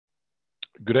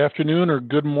Good afternoon or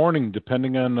good morning,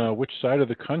 depending on which side of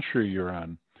the country you're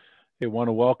on. I want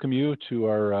to welcome you to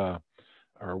our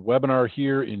webinar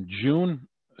here in June,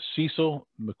 CECL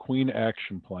McQueen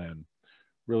Action Plan.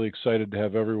 Really excited to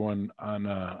have everyone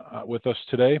on with us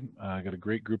today. I got a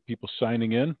great group of people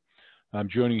signing in. I'm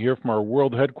joining you here from our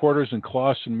world headquarters in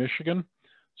Clawson, Michigan.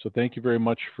 So thank you very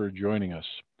much for joining us.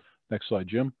 Next slide,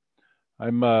 Jim.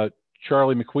 I'm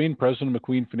Charlie McQueen, President of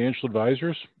McQueen Financial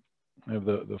Advisors. I have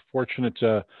the fortunate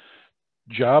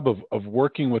job of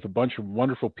working with a bunch of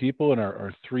wonderful people in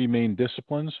our three main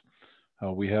disciplines.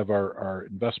 We have our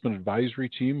investment advisory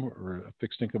team, or a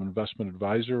fixed income investment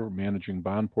advisor, managing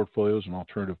bond portfolios and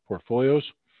alternative portfolios.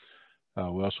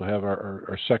 We also have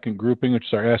our second grouping, which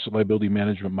is our asset liability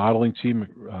management modeling team,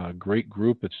 a great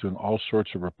group that's doing all sorts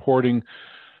of reporting,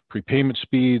 prepayment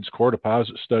speeds, core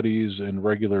deposit studies, and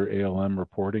regular ALM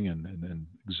reporting, and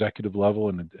executive level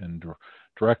and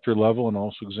director level, and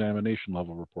also examination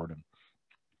level reporting.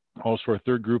 Also, our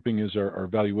third grouping is our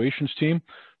valuations team,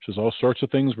 which is all sorts of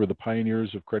things. We're the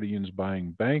pioneers of credit unions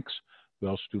buying banks. We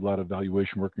also do a lot of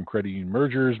valuation work in credit union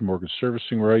mergers, mortgage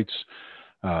servicing rights,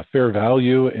 fair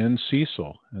value, and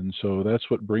CECL. And so that's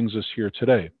what brings us here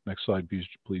today. Next slide,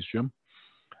 please, Jim.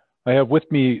 I have with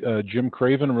me Jim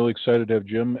Craven. I'm really excited to have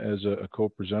Jim as a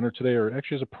co-presenter today, or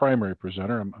actually as a primary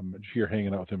presenter. I'm here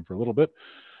hanging out with him for a little bit.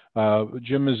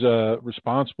 Jim is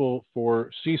responsible for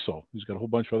CECL. He's got a whole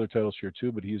bunch of other titles here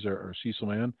too, but he's our CECL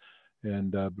man,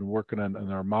 and been working on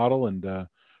our model and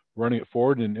running it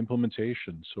forward in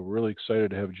implementation. So we're really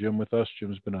excited to have Jim with us.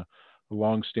 Jim's been a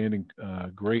long-standing,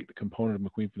 great component of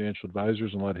McQueen Financial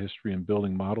Advisors and a lot of history in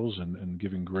building models and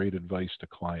giving great advice to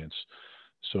clients.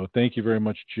 So thank you very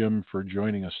much, Jim, for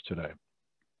joining us today.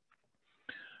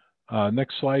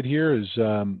 Next slide here is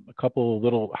a couple of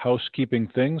little housekeeping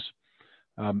things.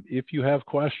 If you have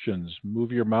questions,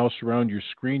 move your mouse around your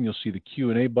screen. You'll see the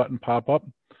Q&A button pop up.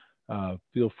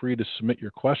 Feel free to submit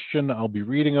your question. I'll be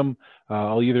reading them.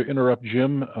 I'll either interrupt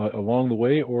Jim along the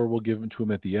way, or we'll give them to him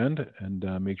at the end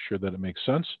and make sure that it makes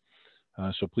sense.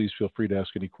 So please feel free to ask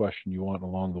any question you want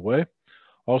along the way.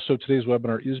 Also, today's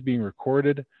webinar is being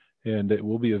recorded, and it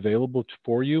will be available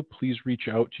for you. Please reach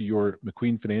out to your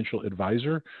McQueen Financial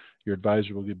Advisor. Your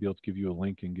advisor will be able to give you a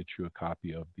link and get you a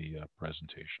copy of the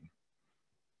presentation.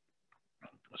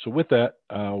 So with that,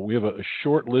 we have a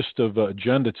short list of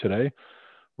agenda today.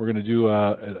 We're going to do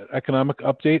an economic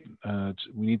update.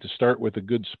 We need to start with a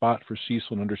good spot for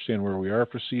CECL and understand where we are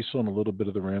for CECL and a little bit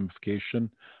of the ramification.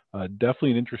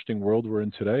 Definitely an interesting world we're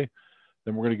in today.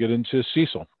 Then we're going to get into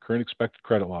CECL, current expected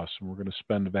credit loss, and we're going to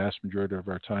spend the vast majority of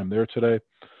our time there today.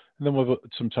 And then we'll have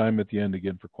some time at the end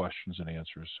again for questions and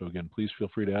answers. So again, please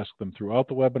feel free to ask them throughout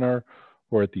the webinar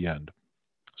or at the end.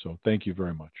 So thank you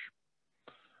very much.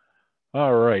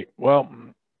 All right. Well,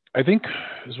 I think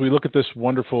as we look at this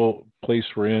wonderful place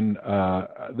we're in,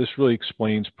 this really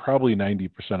explains probably 90%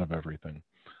 of everything.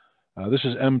 This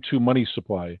is M2 money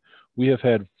supply. We have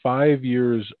had 5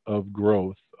 years of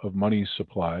growth of money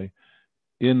supply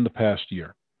in the past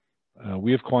year.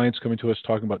 We have clients coming to us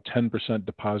talking about 10%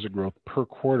 deposit growth per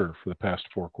quarter for the past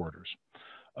 4 quarters.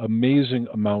 Amazing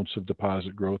amounts of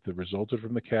deposit growth that resulted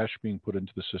from the cash being put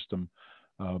into the system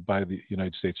by the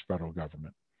United States federal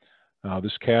government.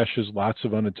 This cash has lots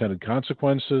of unintended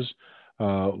consequences,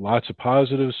 lots of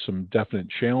positives, some definite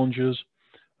challenges,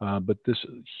 but this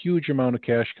huge amount of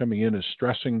cash coming in is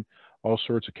stressing all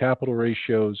sorts of capital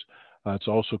ratios. It's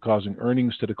also causing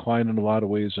earnings to decline in a lot of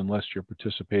ways unless you're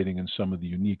participating in some of the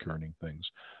unique earning things,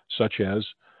 such as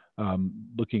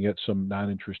looking at some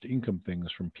non-interest income things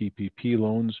from PPP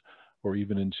loans or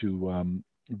even into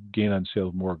gain on sale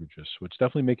of mortgages. So it's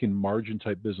definitely making margin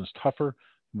type business tougher.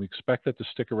 And we expect that to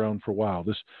stick around for a while.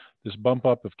 This bump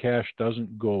up of cash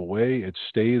doesn't go away. It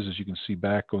stays, as you can see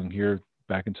back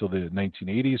until the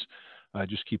 1980s,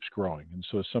 just keeps growing. And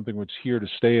so it's something that's here to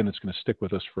stay, and it's going to stick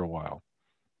with us for a while.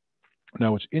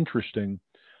 Now, what's interesting,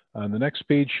 on the next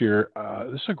page here,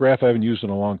 this is a graph I haven't used in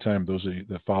a long time, those of you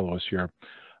that follow us here.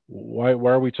 Why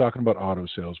are we talking about auto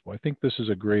sales? Well, I think this is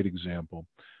a great example.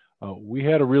 We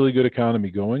had a really good economy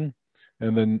going,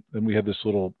 and then we had this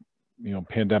little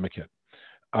pandemic hit.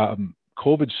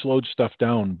 COVID slowed stuff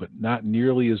down, but not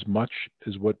nearly as much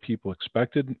as what people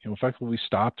expected. In fact, we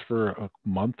stopped for a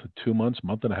month, 2 months,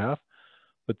 month and a half.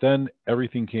 But then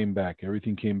everything came back.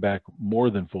 Everything came back more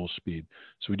than full speed.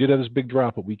 So we did have this big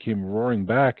drop, but we came roaring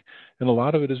back. And a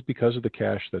lot of it is because of the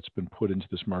cash that's been put into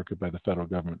this market by the federal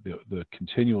government, the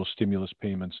continual stimulus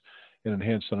payments and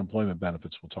enhanced unemployment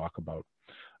benefits we'll talk about.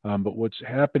 But what's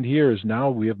happened here is now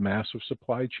we have massive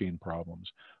supply chain problems.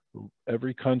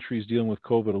 Every country is dealing with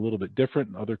COVID a little bit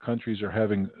different. Other countries are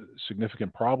having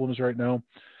significant problems right now.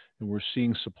 and we're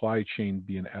seeing supply chain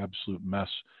be an absolute mess,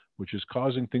 which is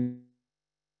causing things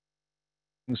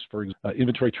for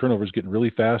inventory turnover is getting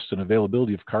really fast and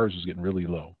availability of cars is getting really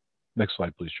low. Next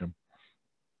slide, please, Jim.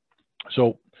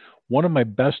 So one of my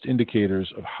best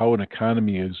indicators of how an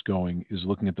economy is going is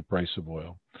looking at the price of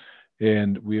oil.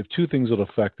 And we have two things that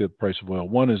affect the price of oil.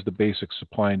 One is the basic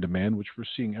supply and demand, which we're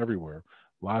seeing everywhere.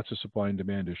 Lots of supply and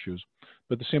demand issues.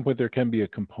 But at the same point, there can be a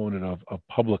component of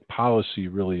public policy,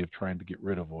 really, of trying to get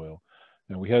rid of oil.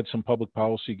 And we had some public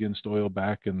policy against oil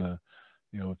back in the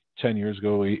 10 years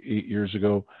ago, 8 years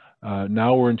ago.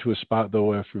 Now we're into a spot,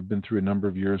 though, after we've been through a number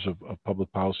of years of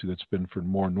public policy that's been for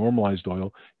more normalized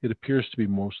oil. It appears to be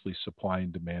mostly supply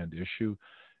and demand issue.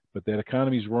 But that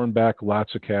economy's roaring back,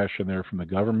 lots of cash in there from the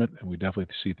government, and we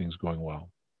definitely see things going well.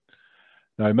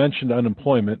 Now, I mentioned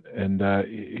unemployment, and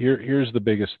here's the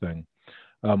biggest thing.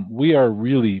 We are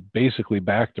really basically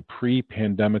back to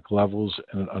pre-pandemic levels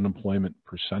in an unemployment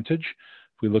percentage.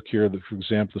 If we look here, for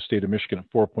example, the state of Michigan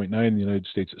at 4.9, the United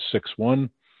States at 6.1.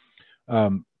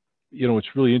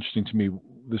 It's really interesting to me.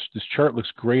 This chart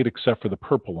looks great except for the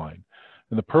purple line.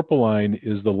 And the purple line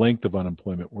is the length of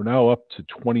unemployment. We're now up to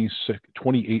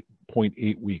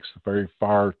 28.8 weeks, the very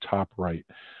far top right.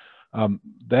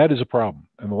 That is a problem.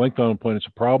 And the length of unemployment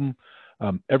is a problem.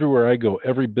 Everywhere I go,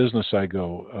 every business I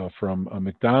go, from a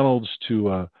McDonald's to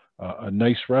a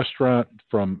nice restaurant,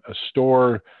 from a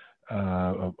store,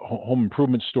 a home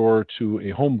improvement store to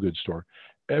a home goods store,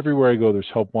 everywhere I go, there's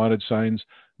help wanted signs.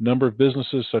 Number of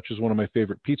businesses, such as one of my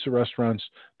favorite pizza restaurants,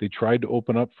 they tried to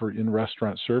open up for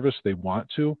in-restaurant service. They want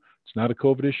to. It's not a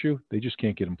COVID issue. They just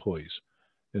can't get employees.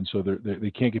 And so they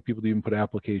can't get people to even put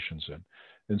applications in.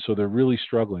 And so they're really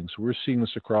struggling. So we're seeing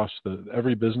this across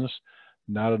every business,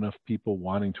 not enough people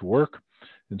wanting to work.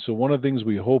 And so one of the things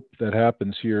we hope that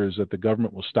happens here is that the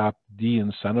government will stop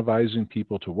de-incentivizing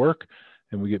people to work,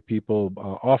 and we get people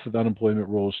off of the unemployment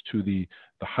rolls to the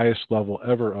highest level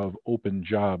ever of open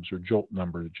jobs, or JOLT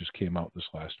number, that just came out this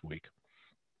last week.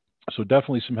 So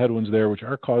definitely some headwinds there, which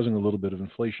are causing a little bit of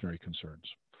inflationary concerns.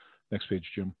 Next page,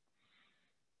 Jim.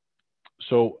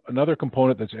 So another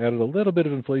component that's added a little bit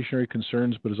of inflationary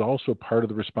concerns, but is also part of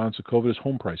the response to COVID, is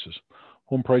home prices.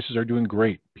 Home prices are doing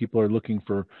great. People are looking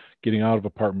for getting out of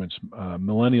apartments.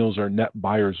 Millennials are net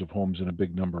buyers of homes in a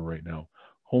big number right now.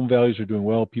 Home values are doing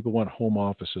well. People want home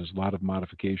offices, a lot of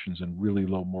modifications, and really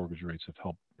low mortgage rates have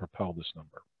helped propel this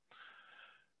number.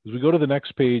 As we go to the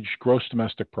next page, gross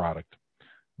domestic product.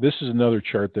 This is another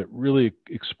chart that really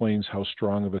explains how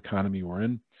strong of an economy we're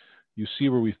in. You see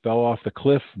where we fell off the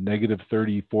cliff, negative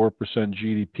 34%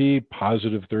 GDP,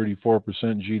 positive 34%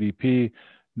 GDP,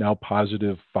 now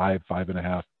positive 5.5,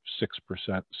 6%,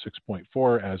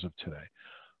 6.4 as of today.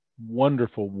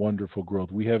 Wonderful, wonderful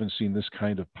growth. We haven't seen this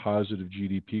kind of positive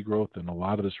GDP growth, and a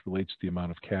lot of this relates to the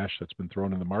amount of cash that's been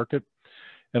thrown in the market.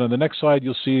 And on the next slide,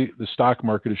 you'll see the stock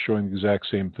market is showing the exact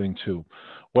same thing too.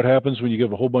 What happens when you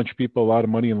give a whole bunch of people a lot of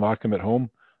money and lock them at home?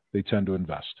 They tend to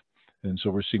invest. And so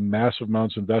we're seeing massive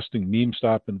amounts of investing, meme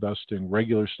stock investing,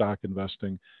 regular stock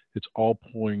investing. It's all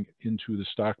pouring into the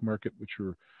stock market, which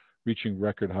are reaching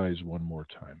record highs one more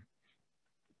time.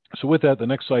 So with that, the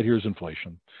next slide here is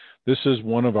inflation. This is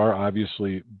one of our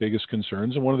obviously biggest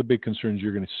concerns, and one of the big concerns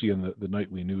you're going to see in the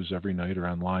nightly news every night or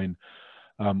online.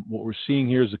 What we're seeing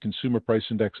here is the consumer price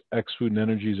index, ex food and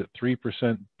energy, is at 3%,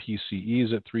 PCE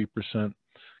is at 3%,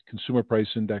 consumer price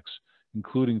index,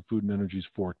 including food and energy, is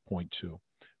 4.2.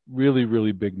 Really,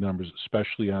 really big numbers,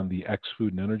 especially on the ex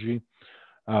food and energy.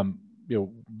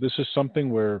 This is something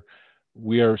where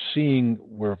we are seeing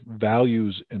where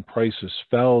values and prices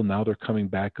fell. Now they're coming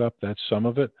back up. That's some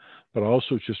of it, but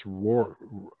also it's just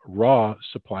raw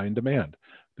supply and demand.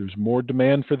 There's more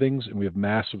demand for things, and we have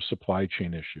massive supply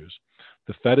chain issues.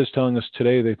 The Fed is telling us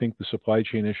today they think the supply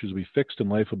chain issues will be fixed and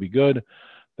life will be good.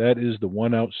 That is the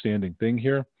one outstanding thing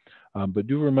here. But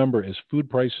do remember, as food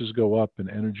prices go up and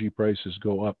energy prices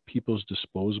go up, people's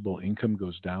disposable income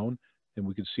goes down, and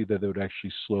we can see that would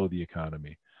actually slow the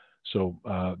economy. So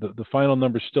the final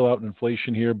number is still out in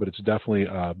inflation here, but it's definitely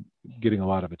getting a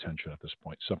lot of attention at this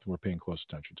point, something we're paying close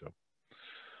attention to.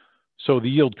 So the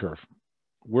yield curve,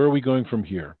 where are we going from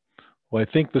here? Well,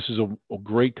 I think this is a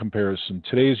great comparison.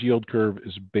 Today's yield curve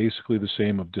is basically the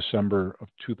same of December of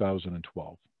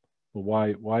 2012. Well,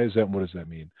 why is that, and what does that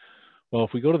mean? Well,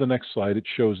 if we go to the next slide, it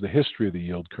shows the history of the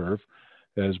yield curve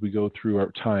as we go through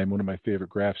our time. One of my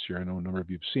favorite graphs here, I know a number of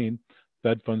you have seen.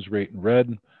 Fed funds rate in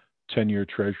red, 10-year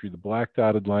Treasury, the black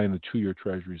dotted line, the 2-year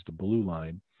Treasury is the blue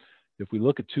line. If we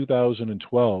look at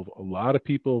 2012, a lot of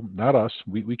people, not us,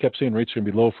 we kept saying rates are going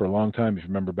to be low for a long time. If you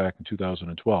remember back in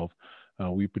 2012,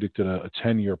 we predicted a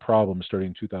 10-year problem starting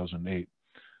in 2008.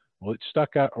 Well, it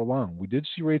stuck out along. We did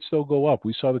see rates though go up.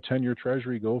 We saw the 10-year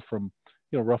Treasury go from,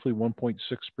 roughly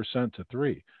 1.6% to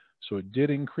 3. So it did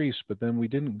increase, but then we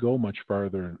didn't go much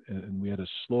farther, and we had a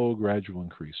slow, gradual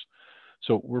increase.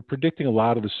 So we're predicting a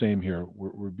lot of the same here.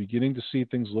 We're beginning to see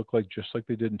things look like just like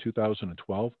they did in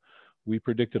 2012. We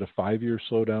predicted a 5-year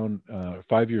slowdown,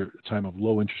 5-year time of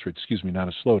low interest rates, excuse me, not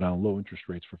a slowdown, low interest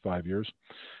rates for 5 years.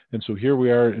 And so here we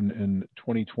are in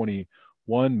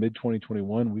 2021,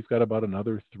 mid-2021, we've got about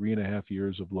another 3.5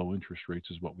 years of low interest rates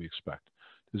is what we expect.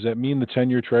 Does that mean the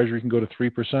 10-year Treasury can go to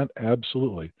 3%?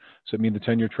 Absolutely. Does that mean the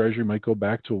 10-year Treasury might go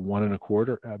back to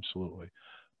 1.25%? Absolutely.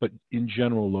 But in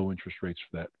general, low interest rates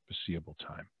for that foreseeable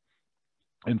time.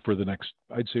 And for the next,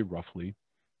 I'd say roughly,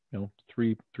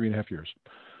 3.5 years.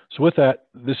 So with that,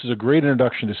 this is a great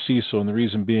introduction to CECL, and the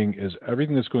reason being is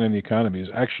everything that's going on in the economy is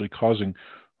actually causing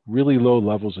really low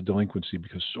levels of delinquency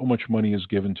because so much money is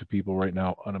given to people right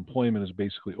now. Unemployment is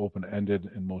basically open-ended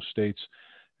in most states,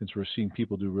 and so we're seeing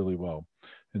people do really well.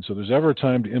 And so there's ever a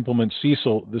time to implement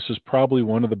CECL, this is probably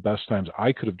one of the best times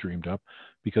I could have dreamed up,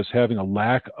 because having a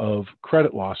lack of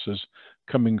credit losses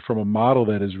coming from a model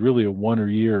that is really a 1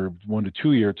 to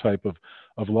 2 year type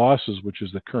of losses, which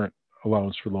is the current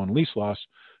allowance for loan and lease loss,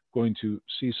 going to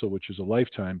CECL, which is a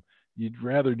lifetime, you'd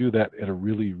rather do that at a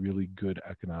really, really good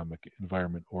economic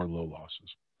environment or low losses.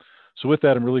 So with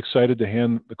that, I'm really excited to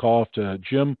hand the call off to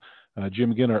Jim.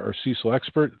 Jim, again, our CECL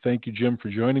expert. Thank you, Jim, for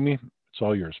joining me. It's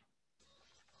all yours.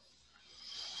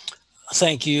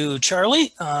 Thank you,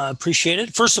 Charlie. Appreciate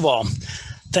it. First of all,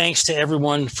 thanks to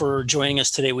everyone for joining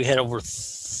us today. We had over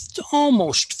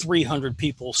almost 300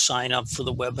 people sign up for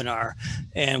the webinar,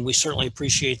 and we certainly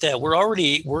appreciate that. We're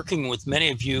already working with many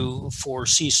of you for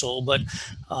CECL, but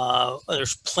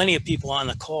there's plenty of people on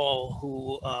the call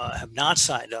who have not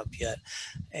signed up yet.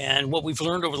 And what we've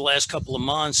learned over the last couple of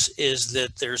months is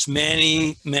that there's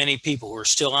many, many people who are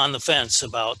still on the fence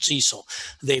about CECL.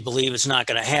 They believe it's not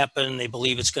going to happen. They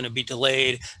believe it's going to be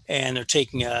delayed, and they're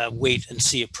taking a wait and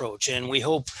see approach. And we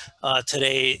hope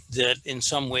today that in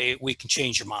some way we can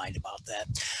change your mind about that.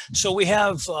 So we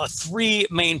have 3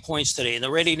 main points today. In the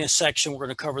readiness section, we're going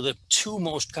to cover the 2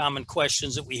 most common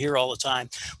questions that we hear all the time.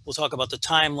 We'll talk about the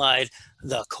timeline,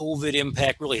 the COVID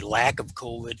impact, really lack of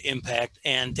COVID impact,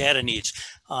 and data needs.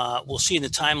 We'll see in the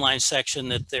timeline section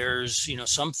that there's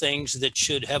some things that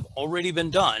should have already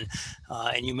been done,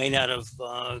 and you may not have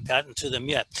gotten to them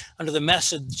yet. Under the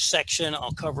message section,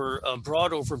 I'll cover a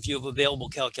broad overview of available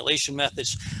calculation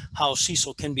methods, how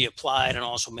CECL can be applied, and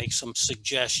also make some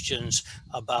suggestions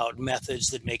about methods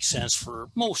that make sense for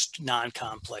most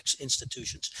non-complex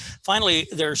institutions. Finally,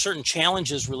 there are certain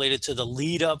challenges related to the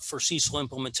lead up for CECL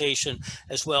implementation,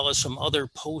 as well as some other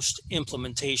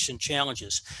post-implementation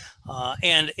challenges.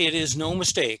 And it is no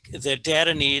mistake that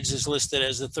data needs is listed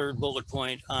as the 3rd bullet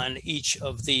point on each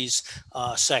of these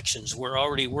sections. We're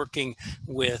already working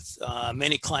with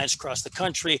many clients across the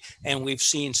country, and we've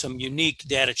seen some unique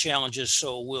data challenges,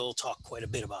 so we'll talk quite a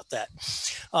bit about that.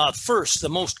 First, the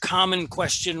most common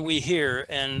question we hear,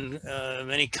 and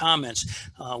many comments,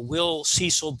 will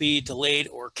CECL be delayed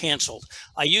or canceled?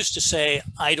 I used to say,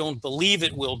 I don't believe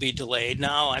it will be delayed.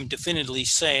 Now I'm definitively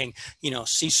saying,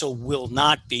 CECL will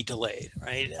not be delayed,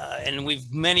 right? And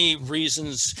we've many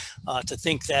reasons to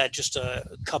think that, just a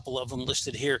couple of them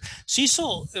listed here.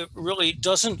 CECL really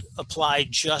doesn't apply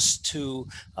just to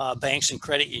banks and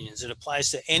credit unions. It applies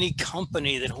to any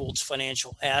company that holds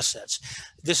financial assets.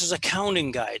 This is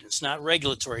accounting guidance, not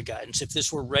regulatory guidance. If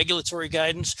this were regulatory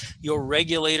guidance, your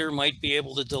regulator might be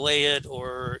able to delay it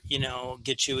or,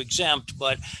 get you exempt,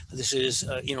 but this is,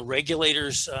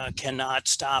 regulators cannot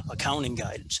stop accounting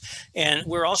guidance. And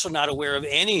we're also not aware of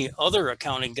any other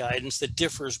accounting guidance that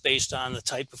differs based on the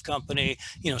type of company,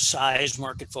 size,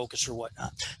 market focus, or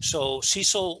whatnot. So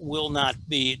CECL will not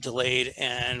be delayed,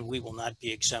 and we will not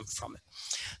be exempt from it.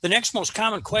 The next most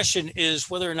common question is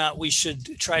whether or not we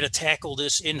should try to tackle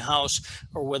this in-house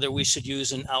or whether we should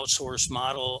use an outsourced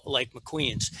model like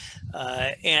McQueen's.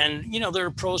 And there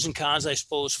are pros and cons, I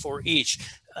suppose, for each.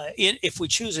 If we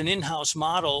choose an in-house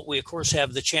model, we of course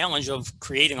have the challenge of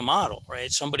creating a model,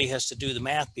 right? Somebody has to do the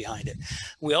math behind it.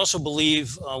 We also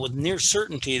believe with near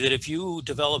certainty that if you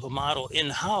develop a model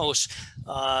in-house,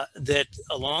 that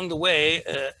along the way,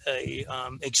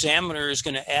 an examiner is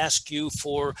going to ask you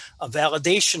for a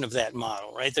validation of that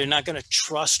model, right? They're not going to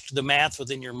trust the math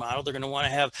within your model. They're going to want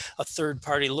to have a third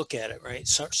party look at it, right?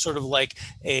 So, sort of like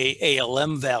a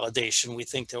ALM validation. We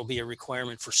think there'll be a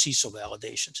requirement for CECL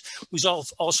validations. We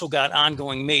also got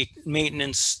ongoing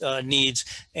maintenance needs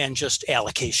and just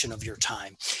allocation of your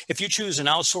time. If you choose an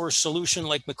outsourced solution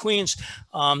like McQueen's,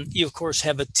 you of course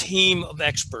have a team of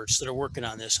experts that are working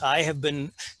on this. I have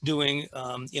been doing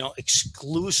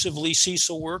exclusively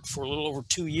CECL work for a little over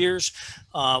 2 years.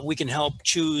 We can help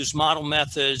choose model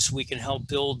methods. We can help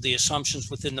build the assumptions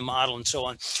within the model and so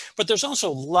on. But there's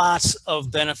also lots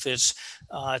of benefits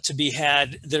to be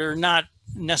had that are not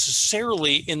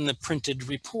necessarily in the printed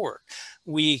report.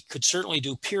 We could certainly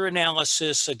do peer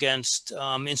analysis against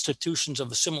institutions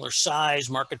of a similar size,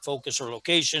 market focus, or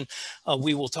location.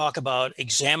 We will talk about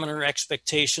examiner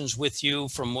expectations with you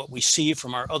from what we see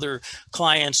from our other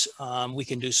clients. We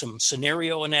can do some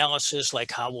scenario analysis,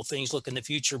 like how will things look in the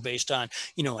future based on,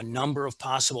 a number of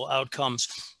possible outcomes.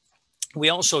 We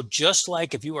also, just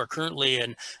like if you are currently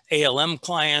an ALM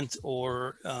client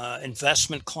or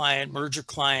investment client, merger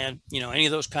client, any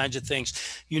of those kinds of things,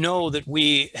 that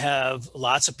we have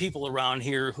lots of people around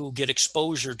here who get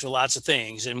exposure to lots of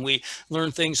things, and we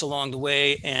learn things along the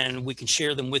way, and we can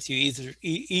share them with you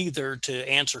either to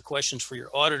answer questions for your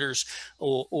auditors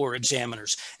or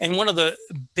examiners. And one of the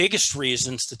biggest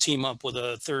reasons to team up with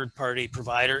a third-party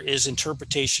provider is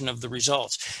interpretation of the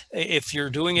results. If you're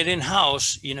doing it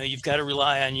in-house, you've got to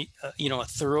rely on a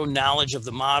thorough knowledge of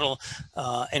the model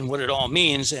and what it all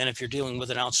means. And if you're dealing with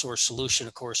an outsourced solution,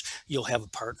 of course, you'll have a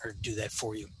partner to do that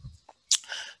for you.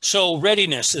 So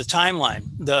readiness, the timeline.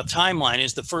 The timeline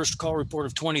is the first call report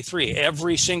of 23.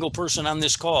 Every single person on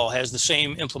this call has the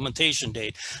same implementation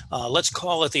date. Let's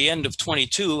call it the end of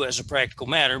 22 as a practical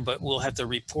matter, but we'll have to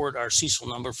report our CECL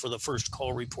number for the first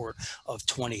call report of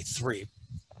 23.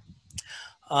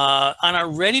 On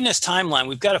our readiness timeline,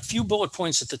 we've got a few bullet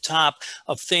points at the top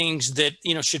of things that,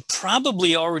 should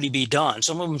probably already be done.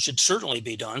 Some of them should certainly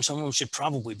be done. Some of them should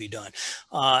probably be done.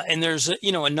 And there's,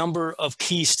 a number of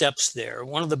key steps there.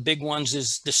 One of the big ones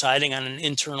is deciding on an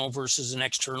internal versus an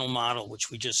external model,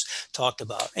 which we just talked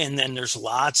about. And then there's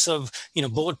lots of,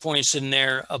 bullet points in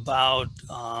there about,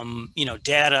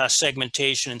 data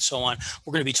segmentation and so on.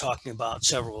 We're going to be talking about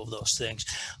several of those things.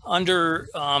 Under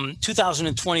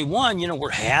 2021,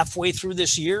 we're halfway through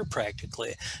this year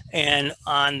practically. And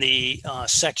on the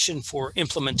section for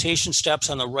implementation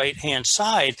steps on the right-hand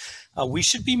side, we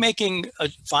should be making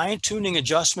fine-tuning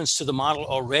adjustments to the model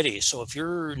already. So if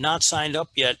you're not signed up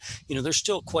yet, there's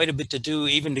still quite a bit to do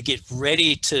even to get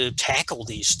ready to tackle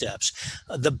these steps.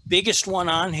 The biggest one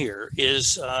on here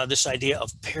is this idea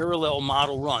of parallel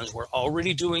model runs. We're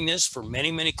already doing this for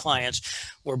many, many clients,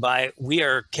 whereby we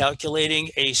are calculating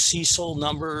a CECL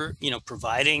number,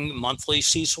 providing monthly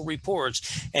CECL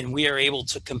reports, and we are able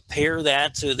to compare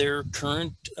that to their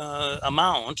current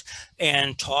amount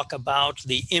and talk about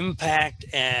the impact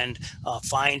and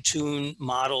fine-tune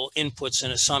model inputs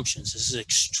and assumptions. This is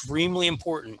extremely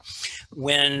important.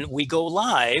 When we go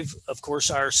live, of course,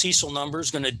 our CECL number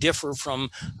is going to differ from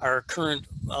our current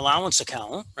allowance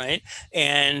account, right?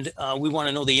 And we want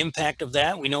to know the impact of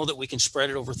that. We know that we can spread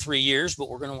it over 3 years, but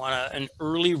we're going to want an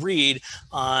early read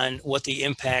on what the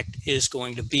impact is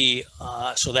going to be.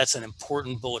 So that's an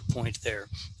important bullet point there.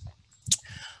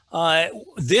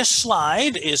 This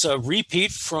slide is a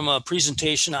repeat from a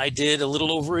presentation I did a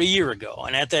little over a year ago.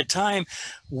 And at that time,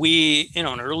 we, in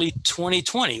early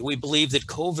 2020, we believed that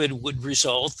COVID would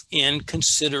result in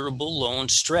considerable loan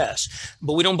stress,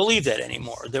 but we don't believe that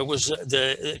anymore. There was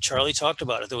Charlie talked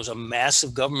about it. There was a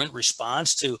massive government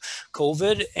response to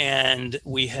COVID, and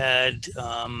we had,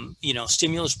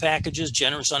 stimulus packages,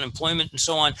 generous unemployment, and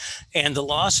so on. And the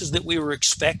losses that we were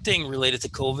expecting related to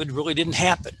COVID really didn't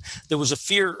happen. There was a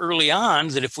fear early on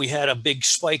that if we had a big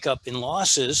spike up in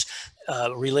losses,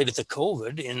 related to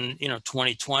COVID in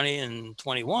 2020 and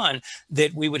 21,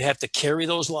 that we would have to carry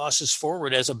those losses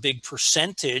forward as a big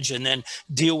percentage and then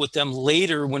deal with them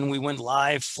later when we went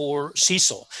live for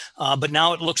CECL. But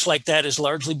now it looks like that is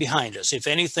largely behind us. If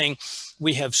anything,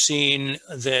 we have seen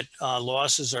that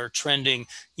losses are trending,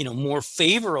 more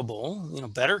favorable,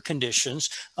 better conditions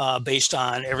based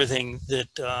on everything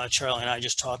that Charlie and I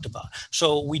just talked about.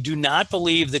 So we do not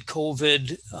believe that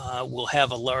COVID will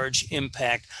have a large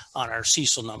impact on our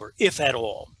CECL number, if at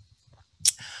all.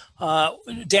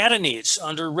 Data needs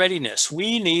under readiness.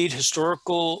 We need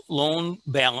historical loan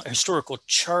balance, historical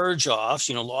charge-offs,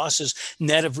 losses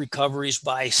net of recoveries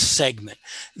by segment.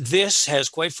 This has,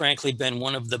 quite frankly, been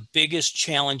one of the biggest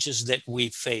challenges that we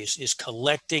face, is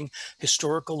collecting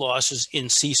historical losses in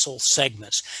CECL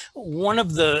segments. One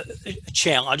of the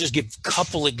I'll just give a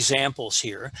couple examples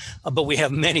here, but we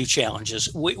have many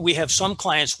challenges. We have some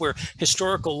clients where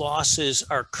historical losses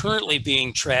are currently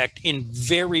being tracked in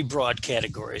very broad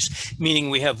categories. loans, meaning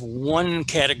we have one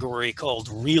category called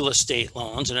real estate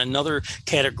loans and another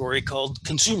category called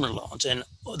consumer loans. And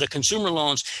the consumer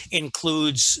loans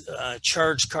includes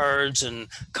charge cards and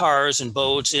cars and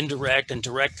boats, indirect and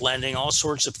direct lending, all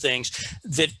sorts of things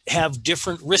that have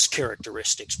different risk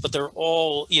characteristics, but they're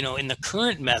all, in the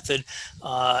current method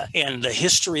and the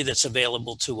history that's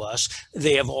available to us,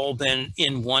 they have all been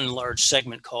in one large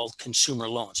segment called consumer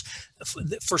loans.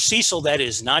 For CECL, that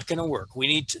is not going to work. We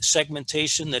need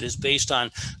segmentation that is based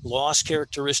on loss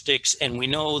characteristics, and we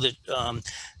know that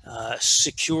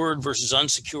secured versus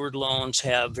unsecured loans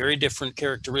have very different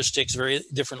characteristics, very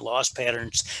different loss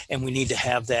patterns, and we need to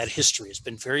have that history. It's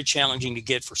been very challenging to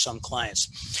get for some clients.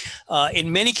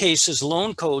 In many cases,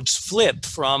 loan codes flip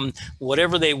from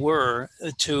whatever they were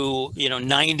to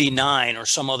 99 or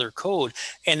some other code,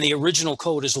 and the original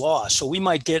code is lost. So we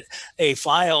might get a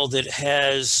file that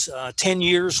has 10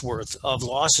 years worth of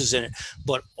losses in it,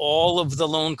 but all of the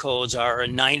loan codes are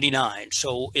 99.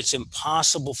 So it's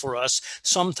impossible for us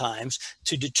sometimes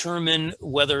to determine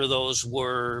whether those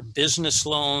were business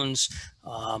loans,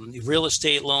 real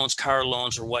estate loans, car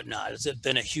loans, or whatnot. It's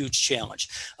been a huge challenge.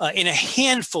 In a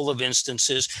handful of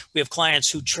instances, we have clients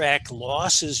who track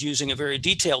losses using a very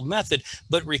detailed method,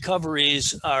 but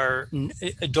recoveries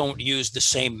don't use the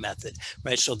same method,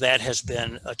 right? So that has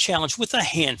been a challenge with a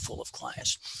handful of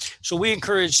clients. So we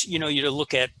encourage you to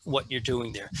look at what you're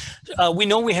doing there. We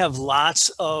know we have lots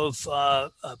of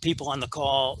people on the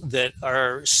call that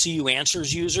are CU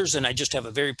Answers users, and I just have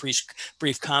a very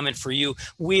brief comment for you.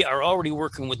 We are already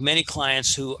working with many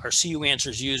clients who are CU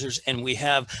Answers users, and we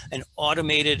have an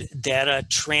automated data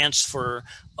transfer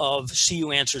of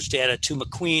CU Answers data to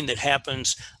McQueen that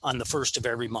happens on the 1st of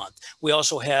every month. We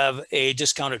also have a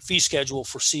discounted fee schedule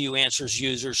for CU Answers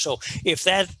users. So if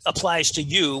that applies to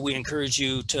you, we encourage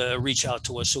you to reach out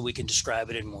to us so we can describe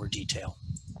it in more detail.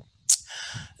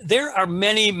 There are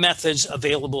many methods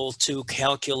available to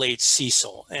calculate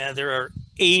CECL, and there are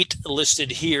 8 listed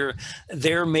here.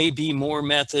 There may be more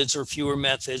methods or fewer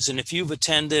methods, and if you've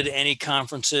attended any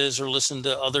conferences or listened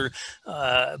to other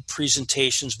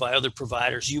presentations by other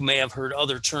providers, you may have heard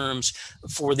other terms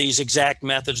for these exact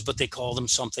methods, but they call them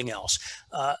something else.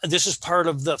 This is part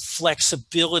of the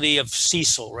flexibility of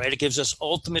CECL, right? It gives us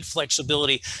ultimate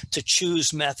flexibility to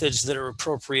choose methods that are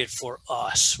appropriate for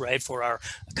us, right? For our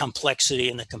complexity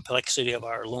and the complexity of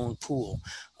our loan pool.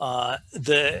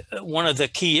 One of the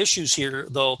key issues here,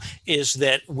 though, is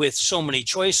that with so many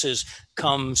choices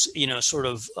comes,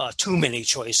 too many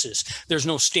choices. There's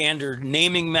no standard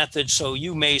naming method, so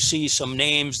you may see some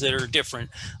names that are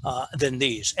different than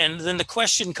these. And then the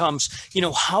question comes,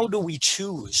 how do we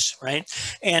choose, right?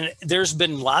 And there's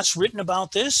been lots written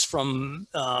about this from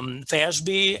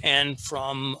FASB and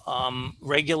from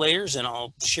regulators, and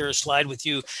I'll share a slide with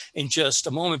you in just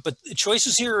a moment. But the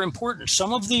choices here are important.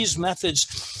 Some of these methods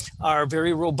are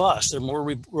very robust. They're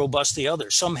more robust than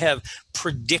others. Some have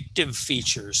predictive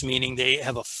features, meaning they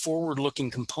have a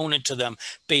forward-looking component to them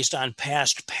based on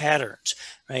past patterns,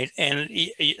 right? And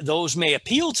those may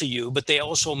appeal to you, but they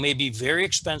also may be very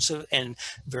expensive and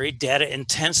very data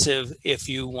intensive if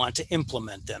you want to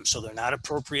implement them. So they're not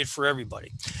appropriate for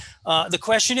everybody. The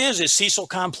question is CECL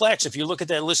complex? If you look at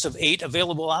that list of 8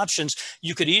 available options,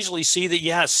 you could easily see that,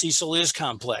 yes, CECL is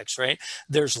complex, right?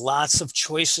 There's lots of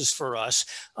choices for us,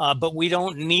 but we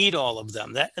don't need all of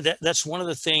them. That's one of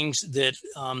the things that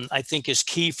I think is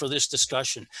key for this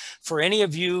discussion. For any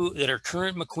of you that are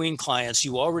current McQueen clients,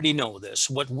 you already know this.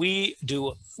 What we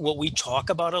do, what we talk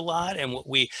about a lot and what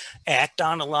we act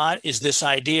on a lot is this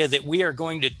idea that we are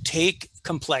going to take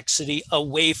complexity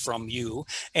away from you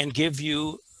and give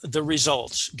you the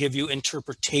results, give you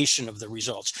interpretation of the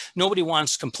results. Nobody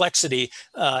wants complexity.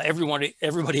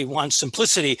 Everybody wants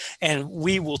simplicity, and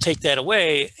we will take that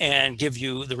away and give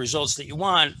you the results that you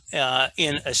want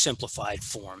in a simplified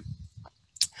form.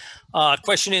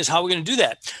 Question is, how are we going to do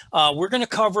that? We're going to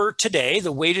cover today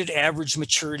the weighted average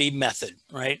maturity method,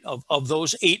 right? Of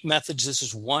those 8 methods, this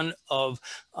is one of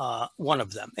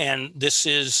them. And this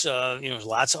is, there's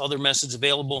lots of other methods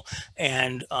available.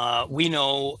 And we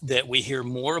know that we hear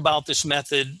more about this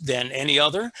method than any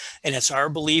other. And it's our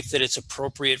belief that it's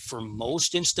appropriate for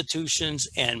most institutions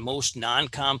and most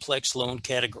non-complex loan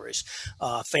categories.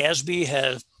 FASB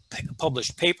has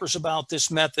published papers about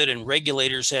this method, and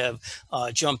regulators have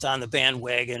jumped on the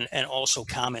bandwagon and also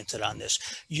commented on this.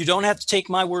 You don't have to take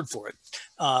my word for it.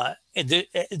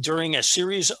 during a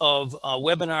series of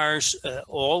webinars,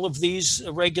 all of these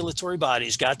regulatory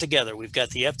bodies got together. We've got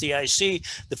the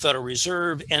FDIC, the Federal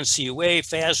Reserve, NCUA,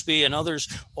 FASB, and others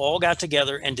all got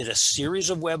together and did a series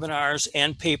of webinars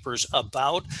and papers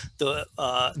about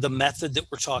the method that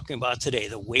we're talking about today,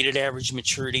 the weighted average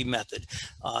maturity method.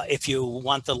 If you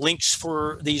want the links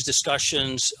for these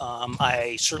discussions,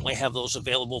 I certainly have those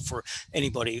available for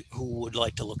anybody who would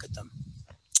like to look at them.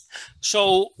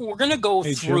 So we're going to go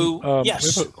through. Jim,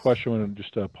 Yes. I have a question. I want to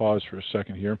just pause for a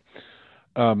second here.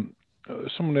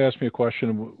 Someone asked me a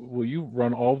question. Will you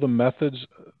run all the methods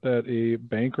that a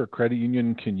bank or credit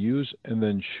union can use and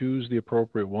then choose the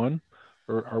appropriate one?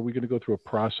 Or are we going to go through a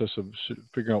process of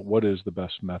figuring out what is the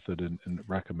best method and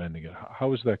recommending it?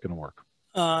 How is that going to work?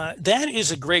 That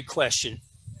is a great question.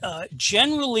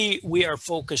 Generally, we are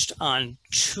focused on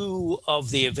two of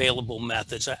the available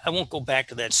methods. I won't go back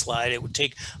to that slide. It would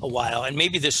take a while. And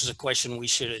maybe this is a question we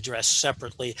should address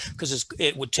separately because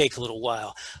it would take a little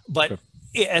while. But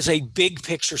as a big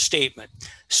picture statement,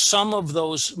 some of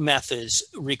those methods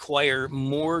require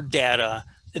more data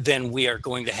than we are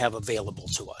going to have available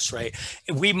to us, right?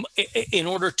 In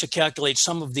order to calculate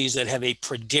some of these that have a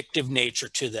predictive nature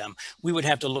to them, we would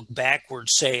have to look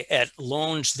backwards, say at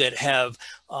loans that have,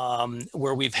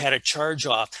 where we've had a charge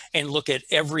off and look at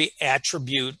every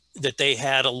attribute that they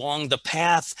had along the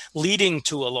path leading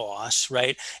to a loss,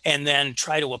 right? And then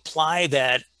try to apply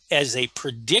that as a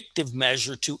predictive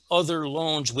measure to other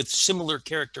loans with similar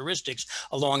characteristics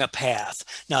along a path.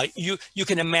 Now, you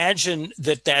can imagine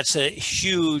that that's a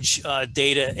huge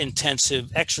data intensive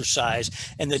exercise,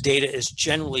 and the data is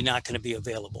generally not going to be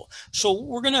available. So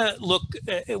we're going to look,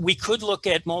 we could look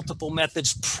at multiple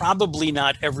methods, probably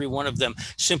not every one of them,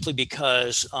 simply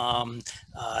because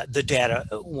the data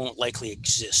won't likely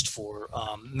exist for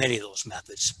many of those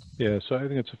methods. Yeah, so I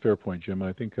think it's a fair point, Jim.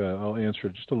 I think I'll answer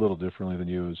it just a little differently than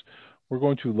you. Is we're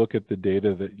going to look at the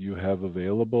data that you have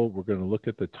available. We're going to look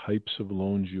at the types of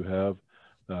loans you have,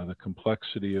 the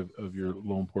complexity of your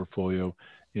loan portfolio,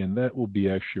 and that will be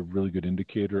actually a really good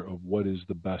indicator of what is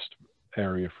the best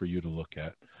area for you to look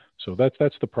at. So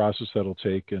that's the process that'll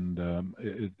take, and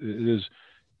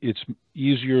it's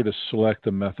easier to select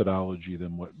a methodology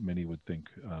than what many would think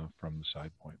from the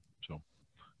side point. So.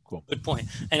 Cool. Good point.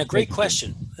 And a great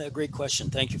question. A great question.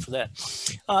 Thank you for that.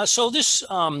 So this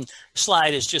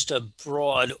slide is just a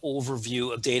broad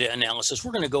overview of data analysis.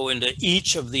 We're going to go into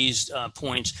each of these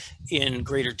points in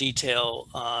greater detail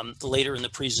later in the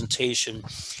presentation.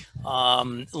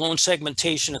 Loan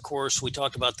segmentation, of course, we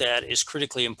talked about that, is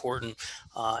critically important,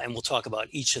 and we'll talk about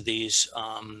each of these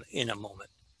in a moment.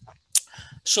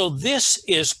 So this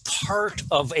is part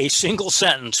of a single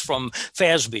sentence from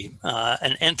FASB.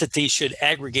 An entity should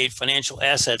aggregate financial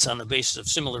assets on the basis of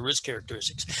similar risk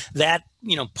characteristics. That,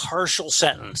 partial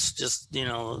sentence, just,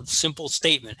 simple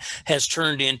statement, has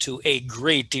turned into a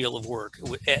great deal of work,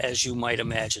 as you might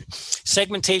imagine.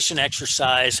 Segmentation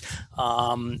exercise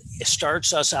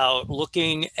starts us out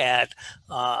looking at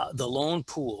the loan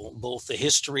pool, both the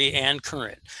history and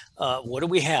current. What do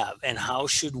we have, and how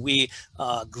should we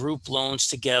group loans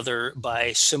together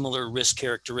by similar risk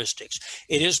characteristics?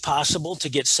 It is possible to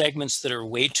get segments that are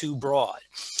way too broad,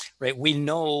 right? We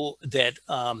know that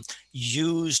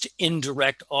used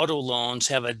indirect auto loans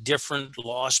have a different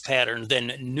loss pattern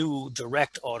than new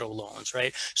direct auto loans,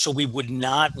 right? So we would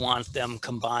not want them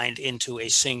combined into a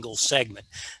single segment.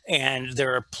 And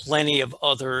there are plenty of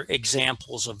other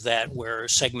examples of that where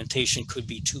segmentation could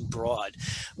be too broad.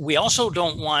 We also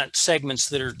don't want segments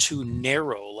that are too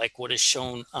narrow, like what is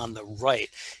shown on the right.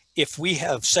 If we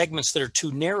have segments that are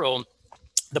too narrow,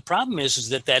 the problem is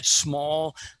that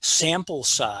small sample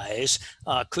size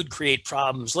could create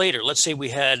problems later. Let's say we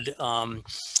had,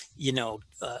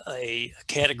 a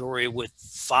category with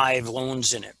 5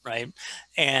 loans in it, right?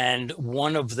 And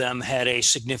one of them had a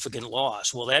significant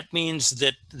loss. Well, that means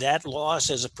that loss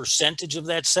as a percentage of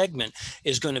that segment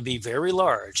is going to be very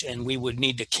large, and we would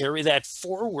need to carry that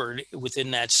forward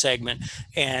within that segment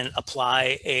and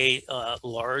apply a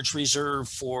large reserve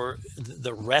for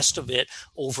the rest of it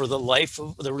over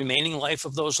the remaining life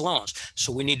of those loans.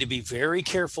 So we need to be very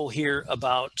careful here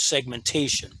about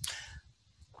segmentation.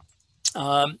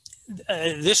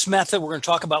 This method, we're going to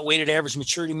talk about weighted average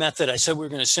maturity method. I said we're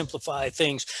going to simplify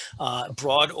things.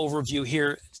 Broad overview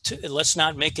here. Let's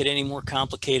not make it any more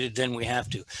complicated than we have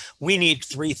to. We need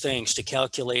 3 things to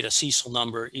calculate a CECL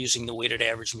number using the weighted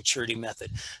average maturity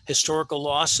method. Historical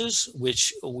losses,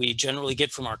 which we generally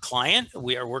get from our client.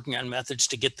 We are working on methods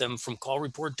to get them from call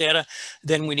report data.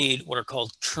 Then we need what are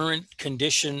called current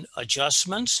condition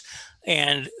adjustments.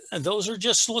 And those are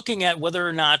just looking at whether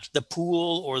or not the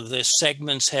pool or the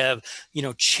segments have,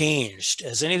 changed.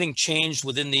 Has anything changed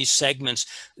within these segments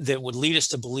that would lead us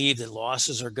to believe that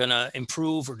losses are going to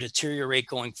improve or deteriorate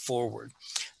going forward?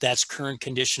 That's current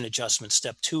condition adjustment,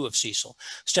 step 2 of CECL.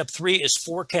 Step 3 is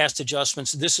forecast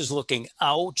adjustments. This is looking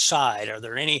outside. Are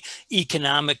there any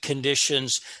economic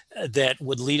conditions that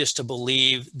would lead us to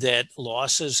believe that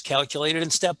losses calculated in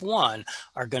step 1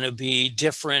 are going to be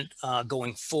different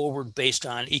going forward based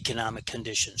on economic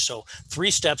conditions? So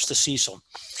 3 steps to CECL.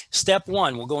 Step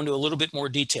 1, we'll go into a little bit more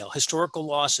detail. Historical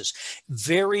losses.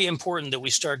 Very important that we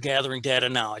start gathering data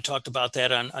now. I talked about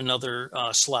that on another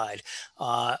slide.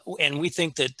 And we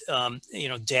think that,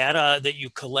 data that you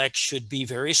collect should be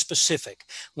very specific.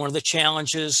 One of the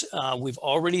challenges we've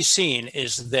already seen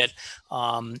is that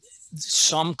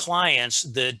some clients,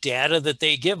 the data that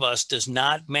they give us does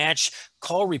not match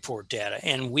call report data.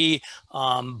 And we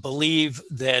believe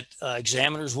that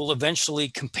examiners will eventually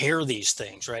compare these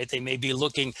things, right? They may be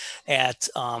looking at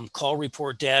call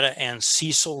report data and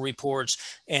CECL reports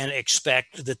and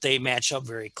expect that they match up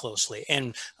very closely.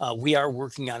 And we are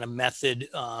working on a method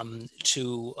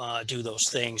to do those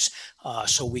things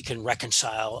so we can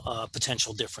reconcile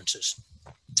potential differences.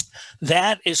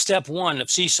 That is step 1 of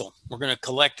CECL. We're going to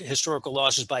collect historical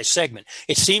losses by segment.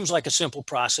 It seems like a simple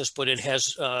process, but it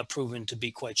has proven to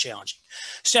be quite challenging.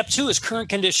 Step 2 is current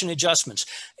condition adjustments.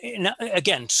 Now,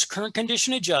 again, current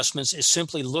condition adjustments is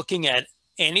simply looking at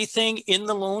anything in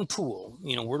the loan pool.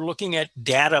 We're looking at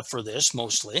data for this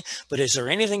mostly, but is there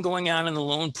anything going on in the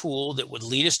loan pool that would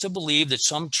lead us to believe that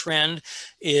some trend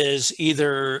is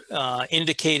either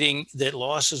indicating that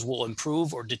losses will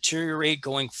improve or deteriorate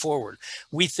going forward?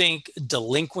 We think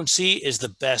delinquency is the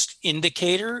best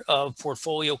indicator of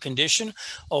portfolio condition,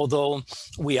 although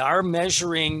we are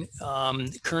measuring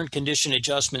current condition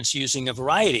adjustments using a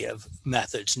variety of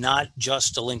methods, not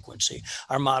just delinquency.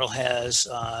 Our model has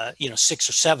 6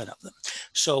 or 7 of them.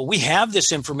 So we have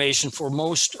this information for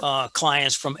most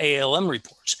clients from ALM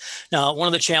reports. Now, one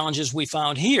of the challenges we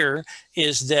found here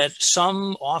is that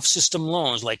some off-system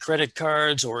loans like credit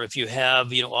cards, or if you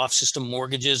have off-system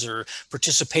mortgages or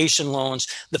participation loans,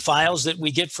 the files that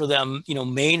we get for them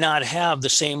may not have the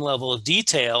same level of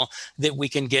detail that we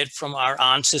can get from our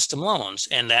on-system loans,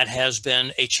 and that has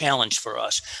been a challenge for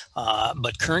us.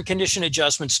 But current condition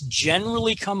adjustments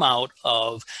generally come out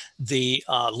of the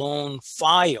loan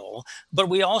file, but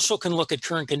we also can look at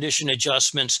current condition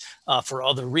adjustments for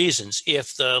other reasons.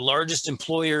 If the largest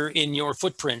employer in your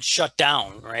footprint shut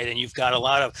down, right, and you've got a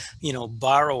lot of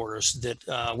borrowers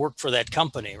that work for that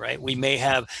company, right, we may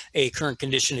have a current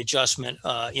condition adjustment,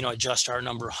 adjust our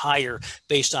number higher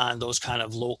based on those kind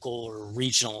of local or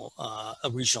regional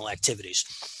activities.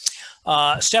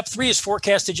 Step 3 is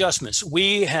forecast adjustments.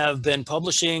 We have been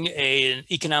publishing an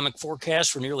economic forecast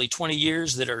for nearly 20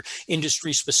 years that are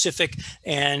industry specific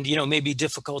and, may be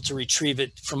difficult to retrieve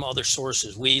it from other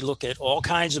sources. We look at all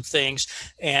kinds of things,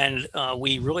 and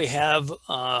we really have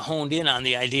honed in on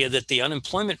the idea that the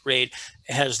unemployment rate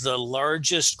has the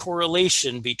largest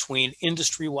correlation between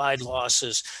industry-wide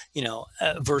losses,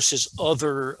 versus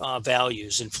other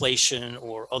values, inflation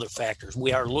or other factors.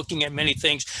 We are looking at many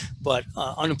things, but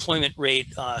unemployment rate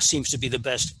seems to be the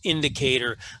best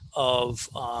indicator of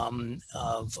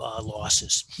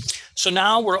losses. So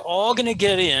now we're all going to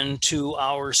get into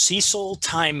our CECL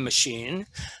time machine.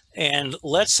 And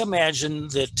let's imagine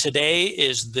that today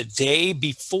is the day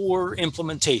before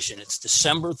implementation. It's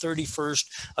December 31st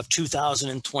of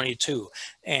 2022.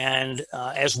 And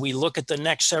as we look at the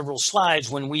next several slides,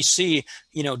 when we see,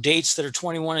 dates that are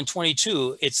 21 and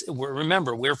 22,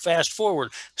 remember, we're fast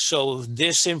forward. So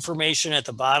this information at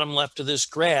the bottom left of this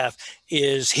graph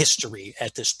is history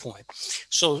at this point.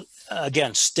 So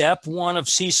again, step 1 of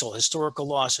CECL, historical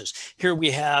losses. Here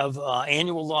we have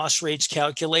annual loss rates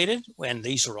calculated, and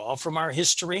these are all from our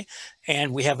history,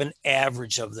 and we have an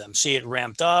average of them. See, it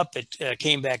ramped up, it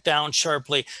came back down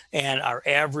sharply, and our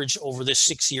average over this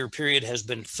 6-year period has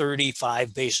been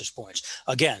 35 basis points.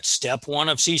 Again, step 1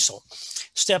 of CECL.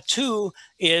 Step 2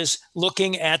 is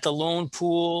looking at the loan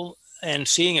pool and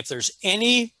seeing if there's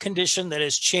any condition that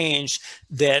has changed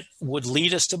that would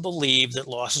lead us to believe that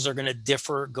losses are going to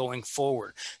differ going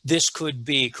forward. This could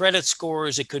be credit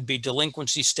scores, it could be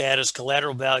delinquency status,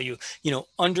 collateral value,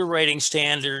 underwriting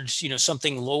standards,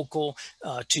 something local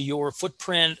to your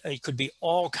footprint. It could be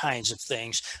all kinds of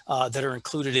things that are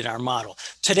included in our model.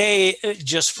 Today,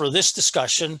 just for this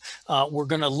discussion, we're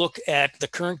going to look at the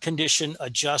current condition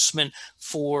adjustment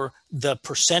for the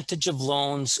percentage of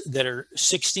loans that are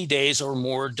 60 days days or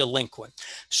more delinquent.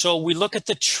 So we look at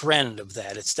the trend of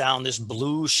that. It's down this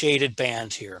blue shaded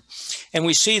band here. And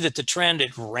we see that the trend,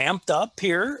 it ramped up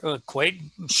here quite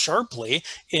sharply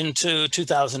into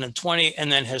 2020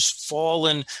 and then has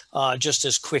fallen just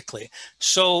as quickly.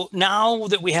 So now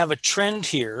that we have a trend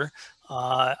here,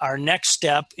 our next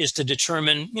step is to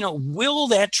determine, will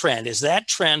that trend, is that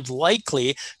trend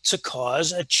likely to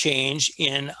cause a change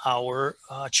in our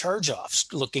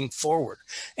charge-offs looking forward?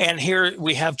 And here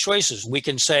we have choices. We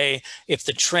can say, if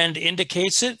the trend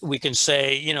indicates it, we can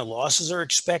say, losses are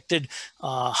expected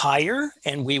higher,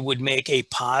 and we would make a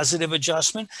positive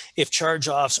adjustment. If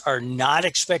charge-offs are not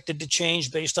expected to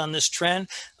change based on this trend,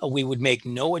 we would make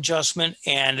no adjustment.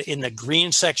 And in the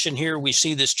green section here, we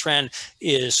see this trend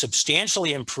is substantially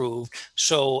improved.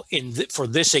 So for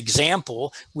this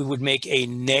example, we would make a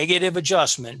negative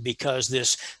adjustment because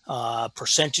this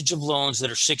percentage of loans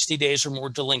that are 60 days or more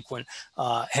delinquent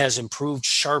has improved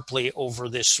sharply over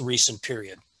this recent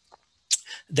period.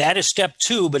 That is step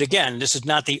 2, but again, this is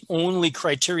not the only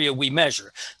criteria we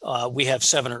measure. We have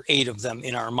 7 or 8 of them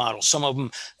in our model, some of them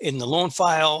in the loan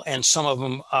file, and some of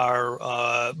them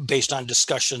are based on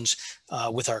discussions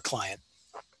with our client.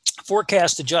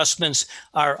 Forecast adjustments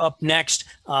are up next.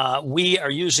 We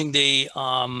are using the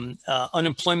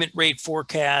unemployment rate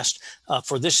forecast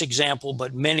for this example,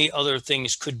 but many other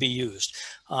things could be used.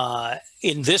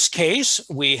 In this case,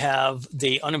 we have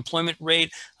the unemployment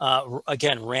rate,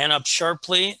 again, ran up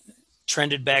sharply,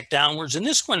 trended back downwards. In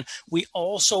this one, we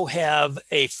also have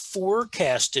a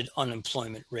forecasted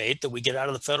unemployment rate that we get out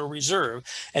of the Federal Reserve,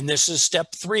 and this is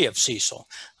step 3 of CECL.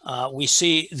 We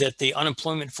see that the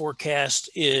unemployment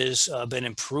forecast is been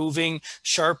improving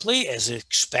sharply, as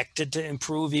expected to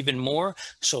improve even more.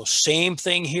 So same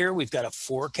thing here. We've got a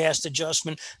forecast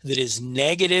adjustment that is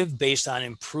negative based on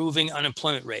improving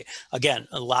unemployment rate. Again,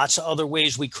 lots of other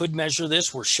ways we could measure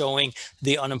this. We're showing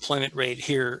the unemployment rate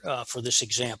here for this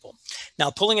example.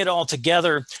 Now, pulling it all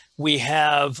together, we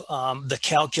have the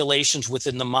calculations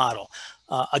within the model.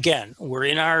 Again, we're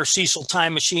in our CECL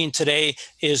time machine. Today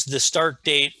is the start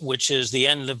date, which is the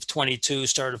end of 22,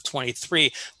 start of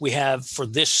 23. We have, for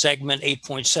this segment,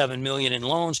 8.7 million in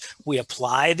loans. We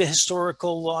apply the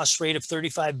historical loss rate of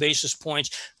 35 basis points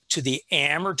to the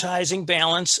amortizing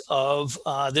balance of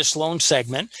this loan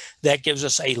segment. That gives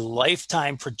us a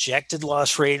lifetime projected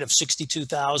loss rate of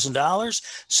 $62,000,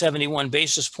 71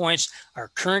 basis points. Our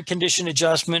current condition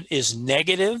adjustment is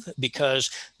negative because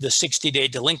the 60-day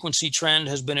delinquency trend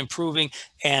has been improving,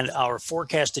 and our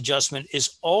forecast adjustment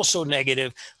is also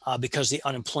negative because the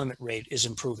unemployment rate is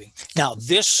improving. Now,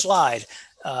 this slide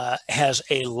has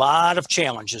a lot of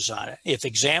challenges on it. If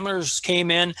examiners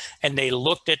came in and they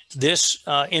looked at this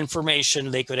information,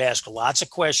 they could ask lots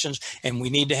of questions, and we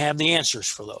need to have the answers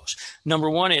for those. Number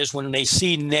one is when they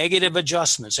see negative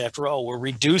adjustments, after all, we're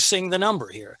reducing the number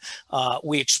here.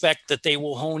 We expect that they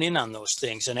will hone in on those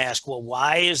things and ask, well,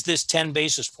 why is this 10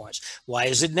 basis points? Why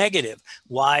is it negative?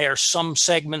 Why are some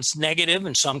segments negative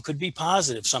and some could be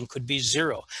positive? Some could be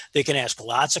 0. They can ask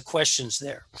lots of questions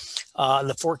there.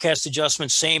 The forecast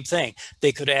adjustment, same thing.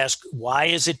 They could ask, why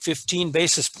is it 15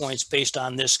 basis points based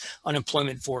on this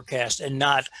unemployment forecast and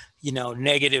not,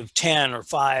 negative 10 or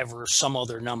 5 or some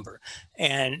other number?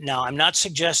 And now I'm not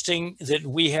suggesting that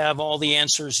we have all the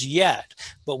answers yet,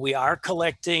 but we are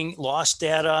collecting loss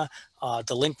data,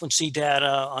 delinquency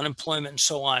data, unemployment, and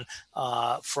so on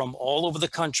from all over the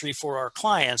country for our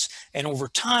clients. And over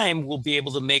time, we'll be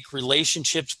able to make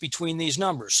relationships between these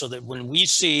numbers so that when we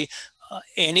see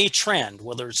any trend,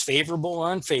 whether it's favorable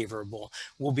or unfavorable,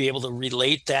 we'll be able to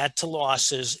relate that to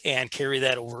losses and carry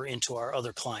that over into our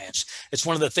other clients. It's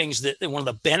one of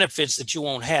the benefits that you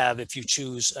won't have if you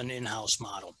choose an in-house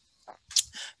model.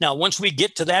 Now, once we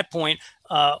get to that point,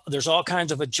 there's all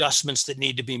kinds of adjustments that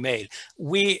need to be made.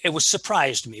 It was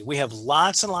surprised me. We have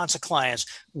lots and lots of clients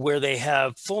where they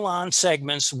have full-on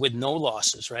segments with no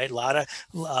losses, right? A lot of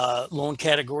loan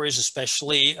categories,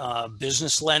 especially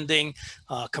business lending,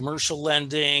 commercial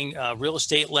lending, real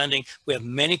estate lending. We have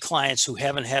many clients who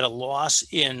haven't had a loss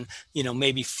in,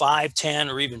 maybe 5, 10,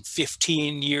 or even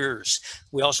 15 years.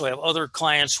 We also have other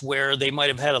clients where they might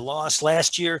have had a loss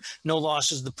last year, no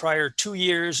losses the prior 2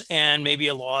 years, and maybe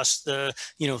a loss the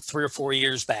 3 or 4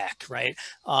 years back, right?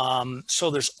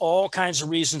 So there's all kinds of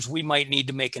reasons we might need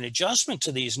to make an adjustment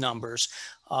to these numbers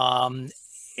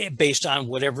based on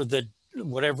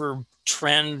whatever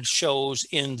trend shows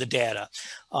in the data.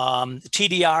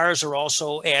 TDRs are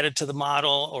also added to the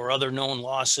model, or other known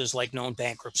losses like known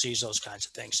bankruptcies, those kinds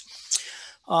of things.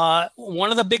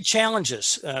 One of the big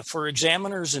challenges for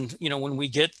examiners, and when we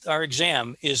get our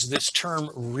exam, is this term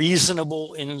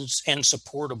reasonable and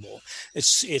supportable.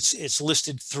 It's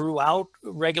listed throughout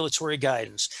regulatory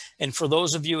guidance. And for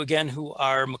those of you again who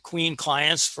are McQueen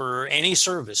clients for any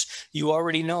service, you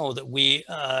already know that we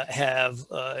have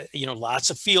lots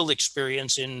of field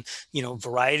experience in a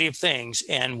variety of things,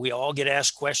 and we all get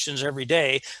asked questions every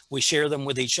day. We share them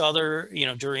with each other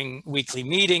during weekly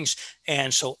meetings,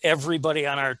 and so everybody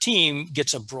on our team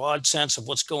gets a broad sense of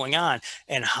what's going on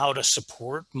and how to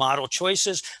support model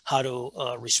choices, how to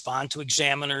respond to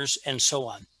examiners, and so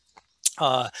on.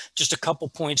 Just a couple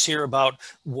points here about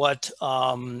what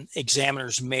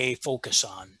examiners may focus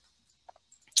on.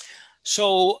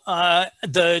 So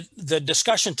the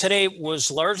discussion today was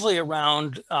largely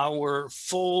around our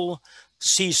full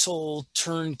CECL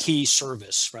turnkey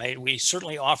service, right? We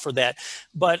certainly offer that,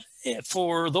 but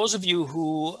for those of you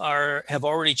who have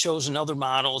already chosen other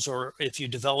models, or if you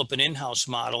develop an in-house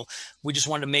model, we just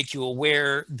wanted to make you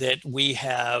aware that we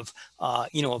have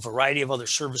a variety of other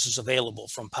services available,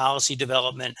 from policy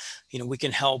development. We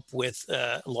can help with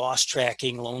loss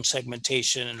tracking, loan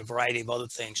segmentation, and a variety of other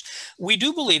things. We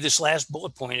do believe this last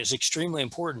bullet point is extremely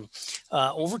important.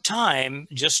 Over time,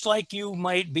 just like you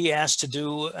might be asked to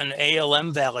do an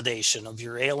ALM validation of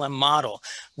your ALM model,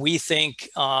 we think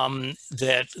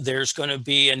that there's going to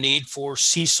be a need for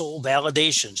CECL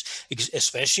validations,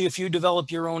 especially if you develop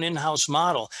your own in-house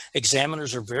model.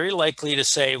 Examiners are very likely to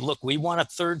say, look, we want a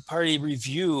third-party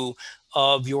review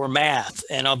of your math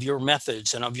and of your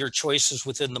methods and of your choices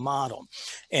within the model.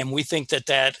 And we think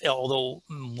that although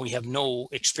we have no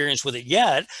experience with it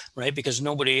yet, right, because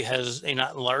nobody has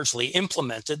not largely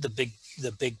implemented, the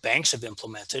big banks have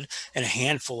implemented, and a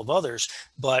handful of others,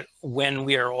 but when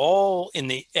we are all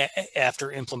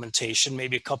after implementation,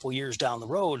 maybe a couple years down the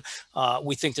road,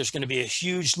 we think there's going to be a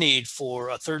huge need for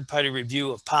a third-party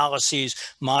review of policies,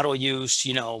 model use,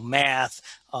 math,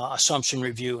 assumption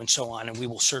review, and so on, and we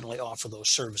will certainly offer those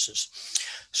services.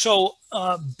 So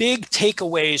big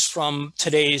takeaways from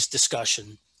today's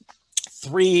discussion: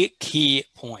 3 key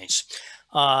points.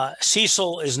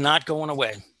 CECL is not going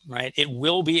away, right? It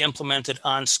will be implemented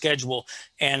on schedule,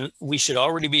 and we should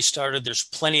already be started. There's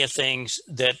plenty of things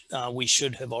that we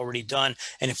should have already done,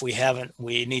 and if we haven't,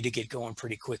 we need to get going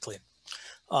pretty quickly.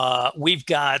 We've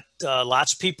got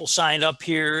lots of people signed up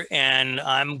here, and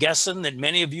I'm guessing that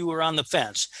many of you are on the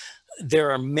fence.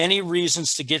 There are many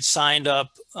reasons to get signed up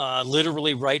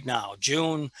literally right now.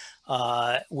 June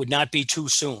would not be too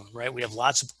soon, right? We have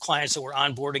lots of clients that we're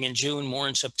onboarding in June, more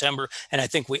in September, and I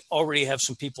think we already have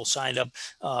some people signed up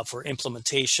for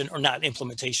implementation, or not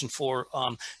implementation, for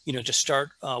to start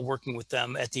working with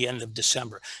them at the end of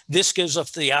December. This gives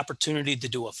us the opportunity to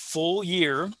do a full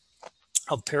year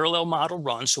of parallel model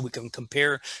runs, so we can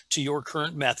compare to your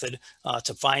current method,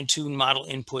 to fine-tune model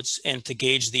inputs, and to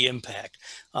gauge the impact.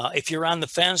 If you're on the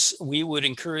fence, we would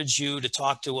encourage you to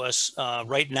talk to us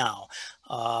right now.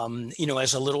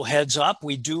 As a little heads up,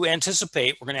 we do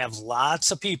anticipate we're going to have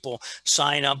lots of people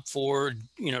sign up for,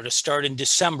 to start in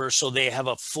December, so they have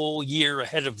a full year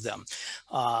ahead of them.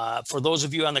 For those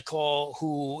of you on the call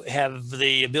who have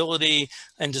the ability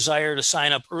and desire to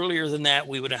sign up earlier than that,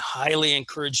 we would highly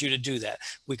encourage you to do that.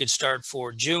 We could start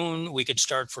for June, we could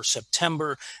start for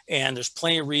September, and there's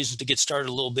plenty of reasons to get started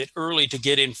a little bit early to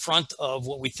get in front of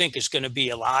what we think is going to be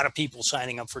a lot of people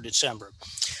signing up for December.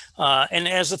 And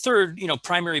as a third,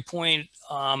 primary point,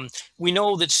 we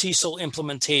know that CECL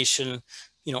implementation,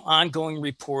 ongoing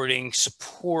reporting,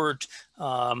 support,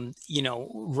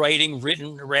 writing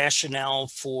written rationale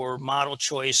for model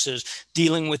choices,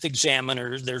 dealing with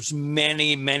examiners. There's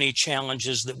many, many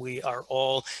challenges that we are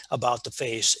all about to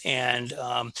face. And,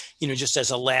 just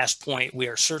as a last point, we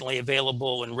are certainly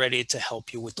available and ready to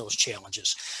help you with those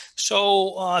challenges.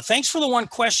 So thanks for the one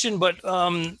question, but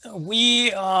we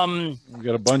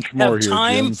got a bunch more have here,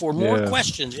 time Jim. for more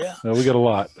questions. Yeah. No, we got a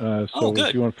lot. So good.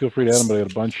 if you want, feel free to add them, but I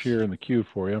got a bunch here in the queue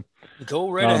for you.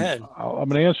 Go right ahead. I'm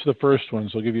going to answer the first one,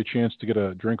 so I'll give you a chance to get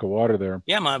a drink of water there.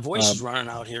 Yeah, my voice is running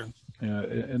out here.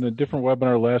 In a different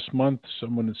webinar last month,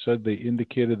 someone said they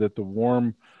indicated that the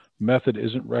warm method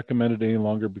isn't recommended any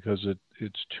longer because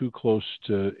it's too close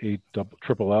to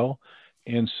ALLL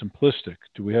and simplistic.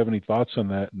 Do we have any thoughts on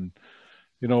that? And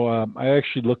I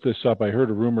actually looked this up. I heard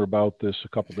a rumor about this a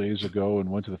couple days ago and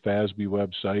went to the FASB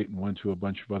website and went to a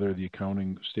bunch of other the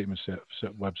accounting statement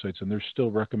set websites, and they're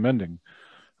still recommending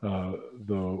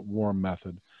the warm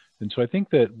method. And so I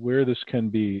think that where this can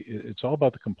be, it's all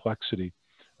about the complexity.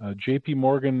 JP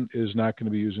Morgan is not going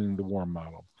to be using the warm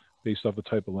model based off the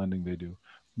type of lending they do.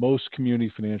 Most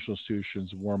community financial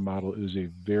institutions, the warm model is a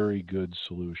very good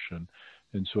solution.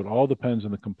 And so it all depends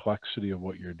on the complexity of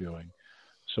what you're doing.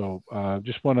 So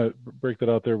just want to break that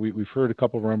out there. We've heard a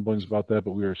couple of rumblings about that,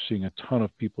 but we are seeing a ton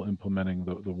of people implementing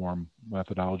the WARM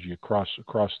methodology across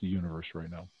the universe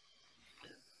right now.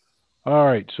 All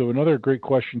right, so another great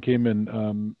question came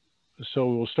in. So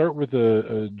we'll start with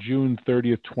a June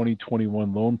 30th,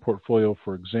 2021 loan portfolio,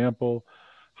 for example.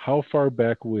 How far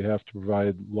back will we have to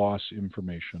provide loss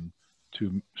information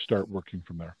to start working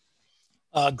from there?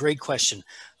 Great question.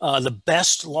 The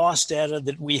best loss data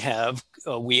that we have,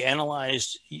 we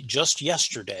analyzed just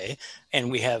yesterday,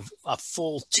 and we have a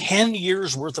full 10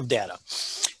 years worth of data.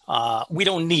 We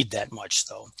don't need that much,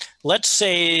 though. Let's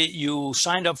say you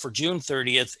signed up for June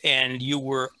 30th and you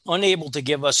were unable to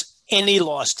give us any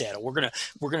loss data.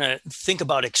 We're gonna think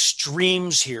about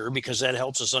extremes here, because that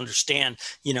helps us understand,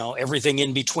 you know, everything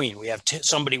in between. We have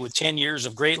somebody with 10 years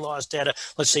of great loss data.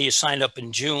 Let's say you signed up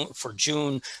in June for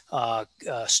June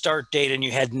start date and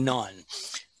you had none.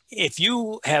 If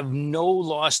you have no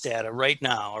loss data right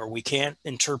now, or we can't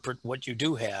interpret what you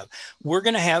do have, we're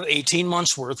going to have 18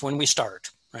 months worth when we start,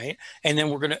 right? And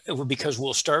then because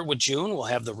we'll start with June, we'll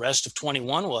have the rest of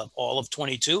 21, we'll have all of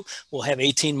 22, we'll have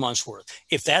 18 months worth.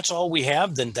 If that's all we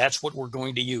have, then that's what we're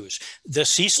going to use. The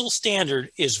CECL standard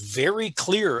is very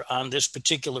clear on this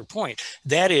particular point.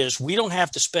 That is, we don't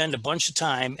have to spend a bunch of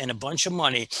time and a bunch of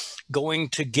money going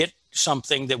to get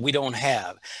something that we don't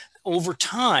have. Over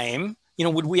time, you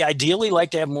know, would we ideally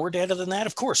like to have more data than that?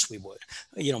 Of course we would,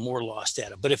 you know, more loss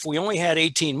data. But if we only had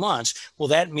 18 months, well,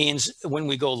 that means when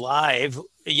we go live,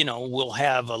 you know, we'll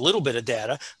have a little bit of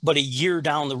data, but a year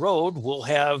down the road, we'll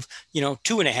have, you know,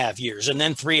 2.5 years, and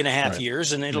then 3.5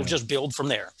 years, and it'll just build from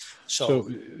there. So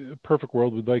perfect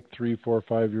world, we'd like 3, 4,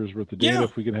 5 years worth of data.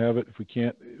 If we can have it. If we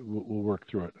can't, we'll work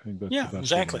through it. I think that's the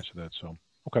best way to answer that. So,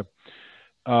 okay.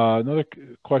 Another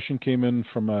question came in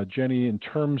from Jenny. In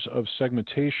terms of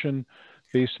segmentation,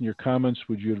 based on your comments,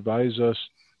 would you advise us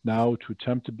now to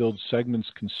attempt to build segments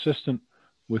consistent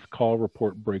with call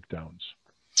report breakdowns?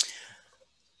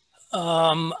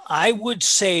 I would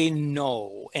say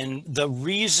no. And the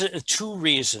reason, 2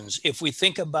 reasons. If we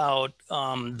think about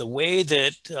the way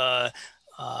that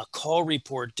call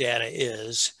report data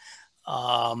is,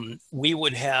 we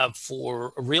would have,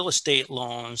 for real estate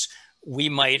loans, we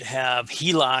might have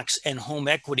HELOCs and home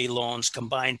equity loans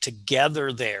combined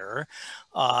together there,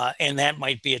 and that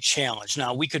might be a challenge.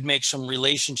 Now, we could make some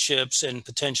relationships and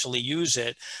potentially use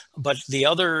it, but the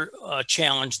other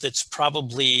challenge that's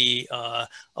probably a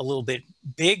little bit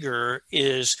bigger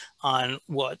is on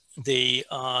what the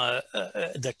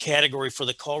category for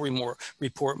the call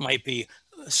report might be,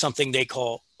 something they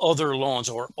call other loans,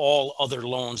 or all other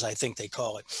loans, I think they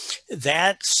call it.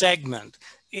 That segment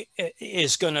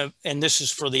is going to, and this is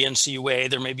for the NCUA,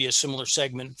 there may be a similar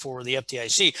segment for the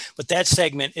FDIC, but that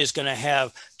segment is going to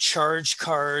have charge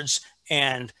cards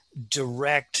and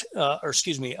direct,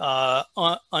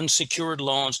 unsecured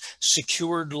loans,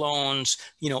 secured loans,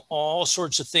 you know, all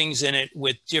sorts of things in it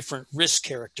with different risk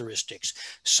characteristics.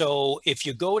 So if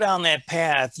you go down that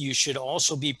path, you should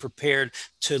also be prepared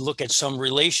to look at some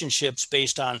relationships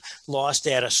based on loss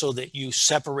data, so that you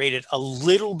separate it a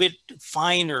little bit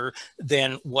finer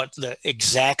than what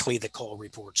exactly the call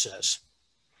report says.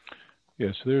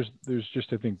 Yeah, so there's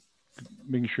just, I think,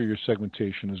 making sure your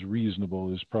segmentation is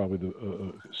reasonable is probably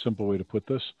the simple way to put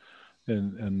this.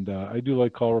 And I do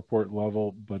like call report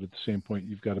level, but at the same point,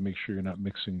 you've got to make sure you're not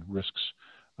mixing risks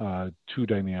too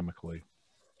dynamically.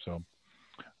 So,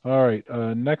 all right,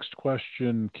 next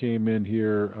question came in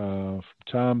here from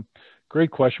Tom.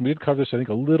 Great question. We did cover this, I think,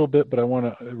 a little bit, but I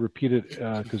want to repeat it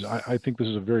because I think this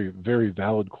is a very, very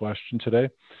valid question today.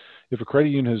 If a credit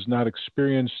union has not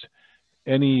experienced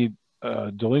any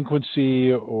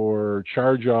delinquency or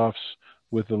charge-offs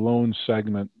with the loan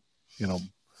segment, you know,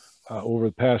 over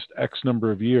the past X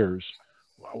number of years,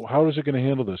 how is it going to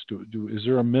handle this? Is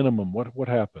there a minimum? What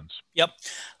happens? Yep,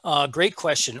 great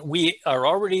question. We have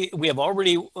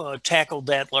already tackled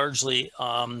that largely,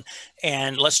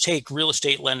 and let's take real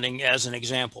estate lending as an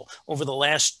example. Over the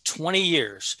last 20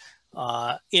 years,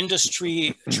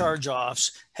 industry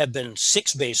charge-offs have been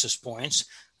 6 basis points.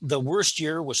 The worst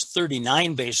year was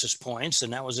 39 basis points,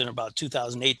 and that was in about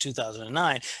 2008,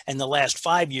 2009. And the last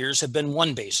 5 years have been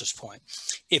 1 basis point.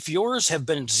 If yours have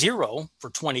been 0 for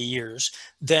 20 years,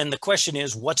 then the question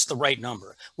is, what's the right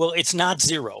number? Well, it's not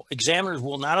 0. Examiners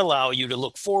will not allow you to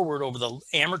look forward over the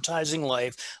amortizing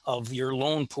life of your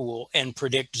loan pool and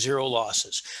predict 0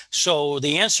 losses. So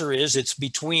the answer is it's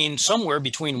somewhere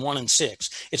between 1 and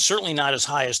 6. It's certainly not as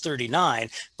high as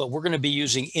 39, but we're going to be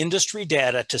using industry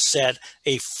data to set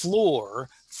a floor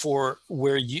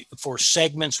for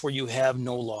segments where you have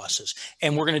no losses.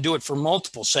 And we're going to do it for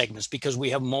multiple segments because we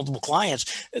have multiple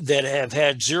clients that have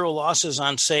had zero losses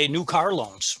on, say, new car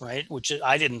loans, right? Which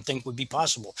I didn't think would be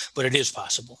possible, but it is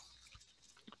possible.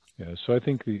 Yeah, so I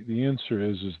think the answer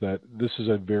is that this is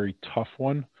a very tough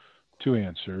one to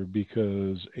answer,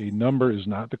 because a number is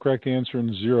not the correct answer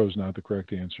and 0 is not the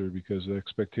correct answer, because the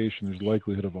expectation, there's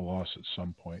likelihood of a loss at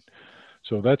some point.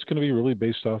 So that's going to be really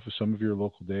based off of some of your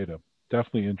local data.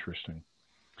 Definitely interesting.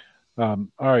 All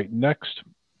right, next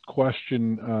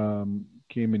question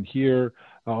came in here.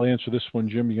 I'll answer this one,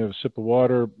 Jim. You have a sip of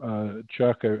water.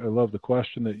 Chuck, I love the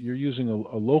question that you're using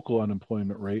a local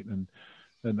unemployment rate, and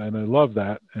I love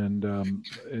that. And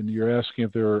you're asking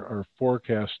if there are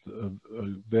forecasts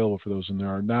available for those, and there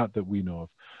are not that we know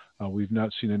of. We've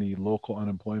not seen any local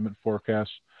unemployment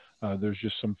forecasts. There's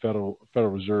just some Federal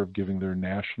Reserve giving their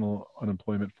national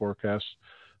unemployment forecasts.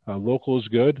 Local is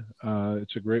good.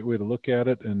 It's a great way to look at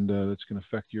it, and it's going to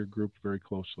affect your group very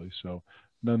closely. So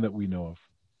none that we know of.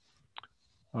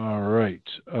 All right.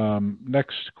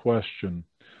 Next question.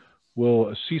 Will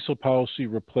a CECL policy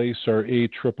replace our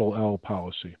ALLL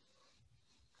policy?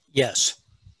 Yes.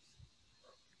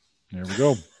 There we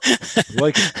go. I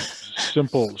like it.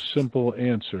 Simple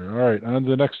answer. All right, on to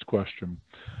the next question.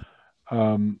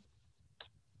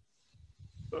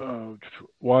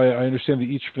 Why I understand that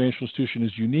each financial institution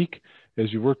is unique.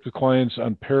 As you work with clients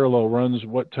on parallel runs,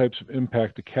 what types of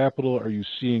impact to capital are you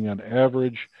seeing on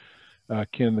average?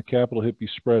 Can the capital hit be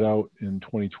spread out in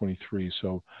 2023?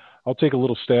 So I'll take a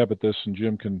little stab at this, and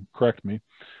Jim can correct me.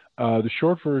 The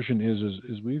short version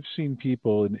is we've seen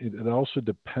people, and it also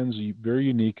depends, very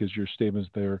unique as your statements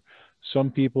there.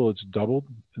 Some people it's doubled,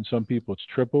 and some people it's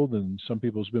tripled, and some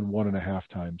people it's been 1.5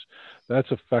 times.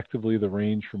 That's effectively the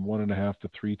range from 1.5 to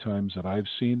 3 times that I've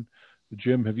seen.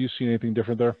 Jim, have you seen anything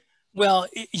different there? Well,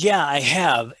 yeah, I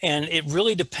have. And it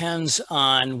really depends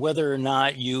on whether or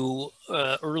not you,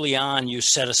 early on, you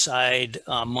set aside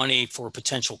money for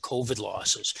potential COVID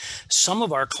losses. Some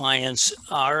of our clients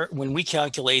are, when we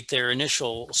calculate their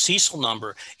initial CECL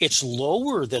number, it's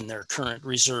lower than their current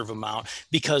reserve amount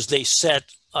because they set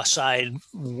aside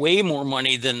way more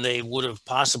money than they would have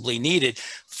possibly needed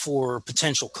for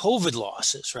potential COVID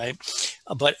losses, right?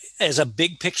 But as a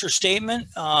big picture statement,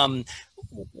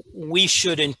 we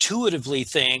should intuitively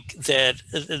think that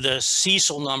the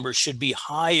CECL number should be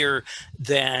higher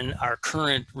than our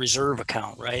current reserve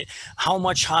account, right? How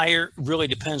much higher really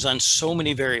depends on so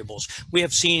many variables. We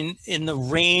have seen in the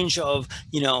range of,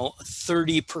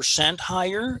 30%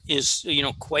 higher is,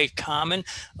 quite common.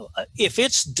 If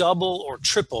it's double or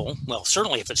triple, well,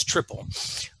 certainly if it's triple,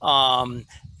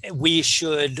 we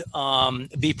should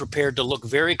be prepared to look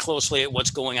very closely at what's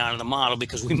going on in the model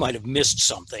because we might have missed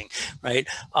something, right?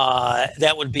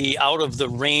 That would be out of the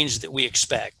range that we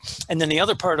expect. And then the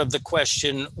other part of the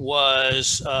question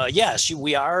was, yes,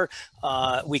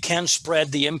 we can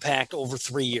spread the impact over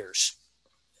 3 years.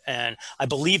 And I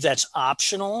believe that's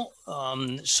optional.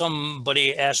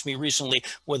 Somebody asked me recently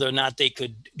whether or not they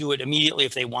could do it immediately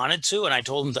if they wanted to, and I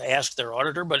told them to ask their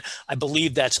auditor, but I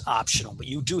believe that's optional. But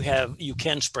you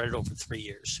can spread it over 3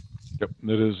 years. Yep,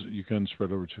 it is. You can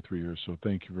spread over to 3 years. So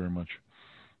thank you very much.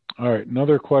 All right,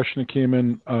 another question that came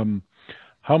in.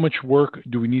 How much work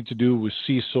do we need to do with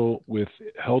CECL with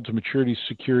held to maturity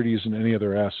securities and any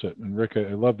other asset? And Rick,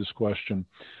 I love this question.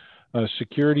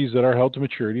 Securities that are held to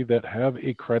maturity that have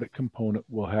a credit component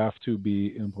will have to be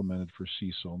implemented for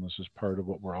CECL, and this is part of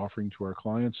what we're offering to our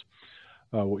clients.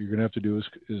 What you're going to have to do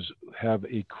is have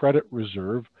a credit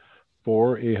reserve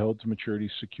for a held to maturity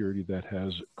security that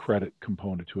has credit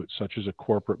component to it, such as a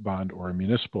corporate bond or a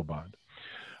municipal bond.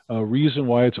 A reason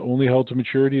why it's only held to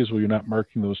maturity is you're not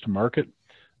marking those to market,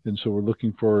 and so we're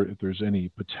looking for if there's any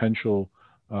potential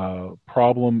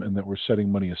problem and that we're setting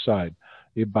money aside.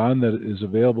 A bond that is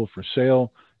available for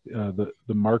sale, the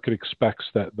market expects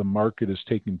that the market is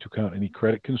taking into account any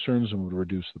credit concerns and would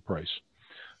reduce the price.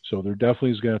 So there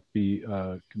definitely is going to be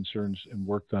concerns and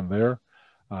work done there.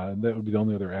 And that would be the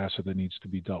only other asset that needs to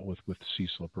be dealt with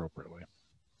CECL appropriately.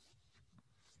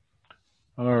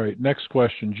 All right, next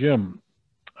question, Jim.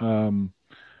 Can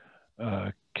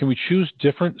we choose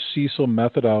different CECL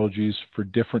methodologies for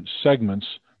different segments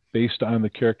based on the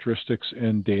characteristics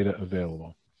and data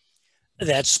available?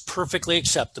 That's perfectly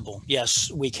acceptable. Yes,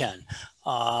 we can.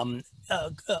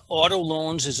 Auto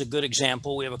loans is a good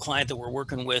example. We have a client that we're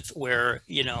working with where,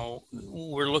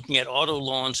 we're looking at auto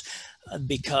loans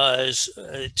because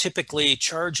typically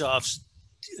charge-offs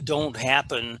don't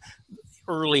happen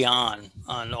early on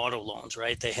auto loans,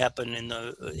 right? They happen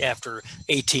after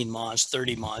 18 months,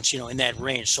 30 months, in that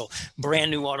range. So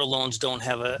brand new auto loans don't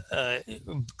have a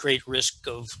great risk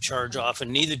of charge off,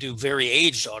 and neither do very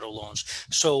aged auto loans.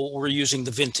 So we're using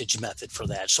the vintage method for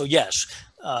that. So yes,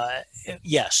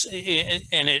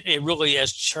 and it really,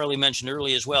 as Charlie mentioned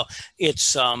earlier as well,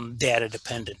 it's data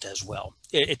dependent as well.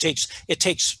 It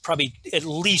takes probably at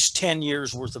least 10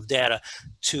 years worth of data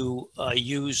to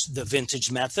use the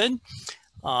vintage method.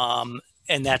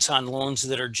 And that's on loans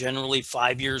that are generally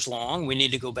 5 years long. We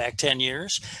need to go back 10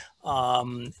 years.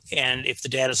 And if the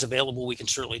data is available, we can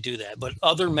certainly do that. But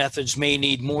other methods may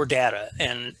need more data,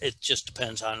 and it just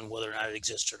depends on whether or not it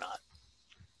exists or not.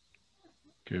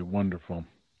 Okay, wonderful.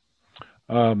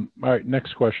 All right,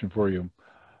 next question for you.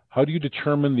 How do you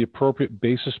determine the appropriate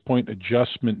basis point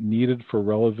adjustment needed for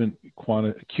relevant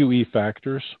QE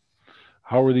factors?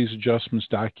 How are these adjustments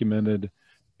documented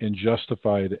and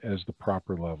justified as the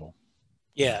proper level?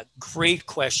 Yeah, great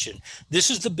question. This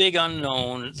is the big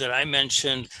unknown that I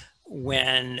mentioned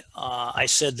when I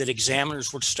said that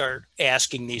examiners would start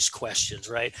asking these questions,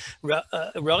 right?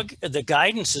 The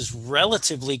guidance is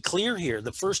relatively clear here.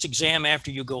 The first exam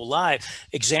after you go live,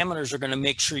 examiners are going to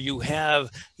make sure you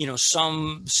have,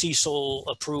 some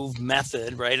CECL approved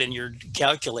method, right? And you're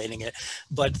calculating it.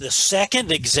 But the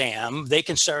second exam, they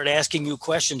can start asking you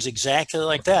questions exactly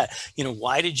like that.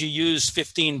 Why did you use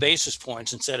 15 basis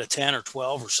points instead of 10 or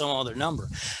 12 or some other number?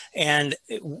 And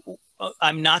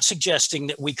I'm not suggesting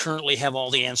that we currently have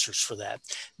all the answers for that,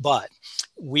 but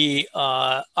we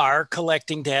are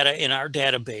collecting data in our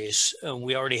database.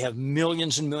 We already have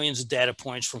millions and millions of data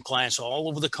points from clients all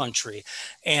over the country.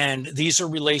 And these are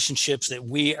relationships that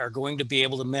we are going to be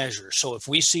able to measure. So if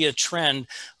we see a trend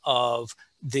of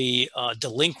the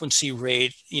delinquency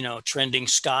rate, trending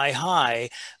sky high,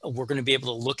 we're going to be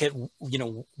able to look at,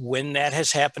 when that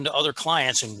has happened to other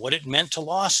clients and what it meant to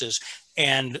losses,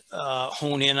 and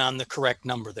hone in on the correct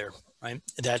number there, right?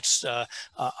 That's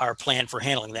our plan for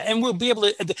handling that. And we'll be able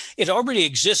to, it already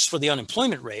exists for the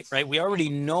unemployment rate, right? We already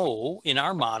know in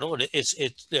our model, it's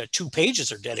 2 pages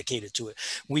are dedicated to it.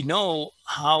 We know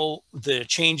how the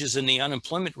changes in the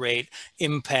unemployment rate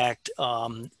impact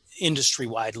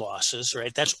industry-wide losses,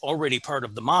 right? That's already part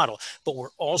of the model, but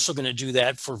we're also going to do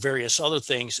that for various other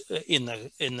things in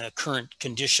the current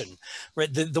condition,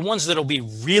 right? The ones that'll be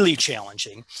really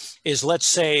challenging is, let's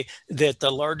say that the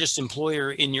largest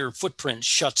employer in your footprint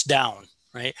shuts down,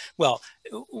 right? Well,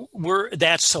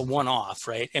 that's a one-off,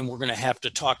 right? And we're going to have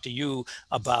to talk to you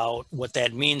about what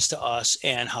that means to us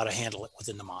and how to handle it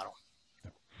within the model.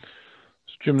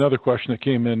 Jim, another question that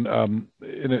came in, and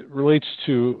it relates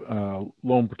to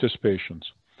loan participations.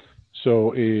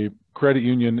 So a credit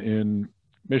union in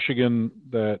Michigan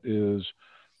that is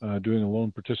doing a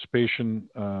loan participation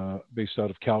based out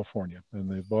of California,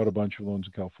 and they've bought a bunch of loans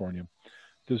in California.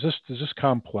 Does this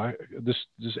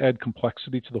add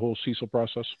complexity to the whole CECL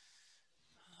process?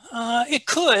 It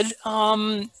could.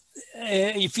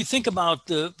 If you think about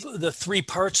the 3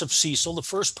 parts of CECL, the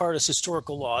first part is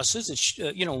historical losses. It's,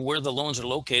 where the loans are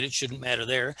located shouldn't matter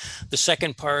there. The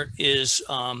second part is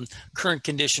current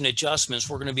condition adjustments.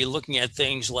 We're going to be looking at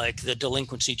things like the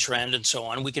delinquency trend and so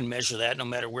on. We can measure that no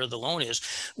matter where the loan is.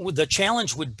 The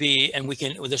challenge would be, and we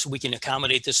can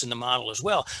accommodate this in the model as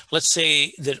well. Let's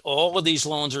say that all of these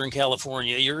loans are in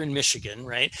California. You're in Michigan,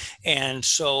 right? And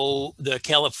so the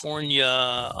California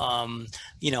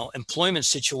employment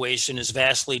situation is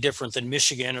vastly different than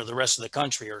Michigan or the rest of the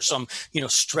country, or some,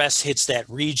 stress hits that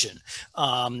region.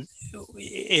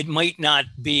 It might not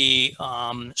be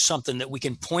something that we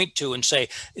can point to and say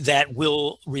that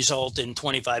will result in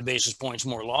 25 basis points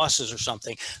more losses or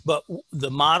something, but the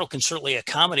model can certainly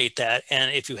accommodate that.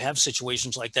 And if you have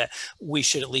situations like that, we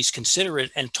should at least consider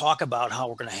it and talk about how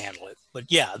we're going to handle it. But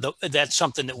yeah, that's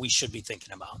something that we should be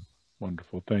thinking about.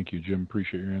 Wonderful. Thank you, Jim.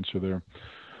 Appreciate your answer there.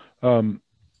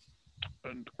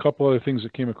 A couple other things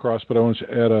that came across, but I want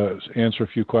to answer a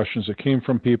few questions that came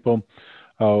from people.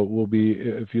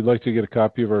 If you'd like to get a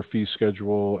copy of our fee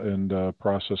schedule and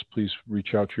process, please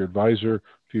reach out to your advisor.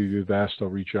 If you've asked, I'll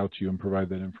reach out to you and provide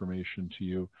that information to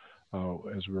you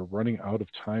as we're running out of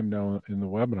time now in the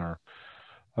webinar.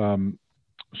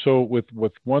 So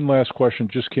with one last question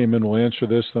just came in, we'll answer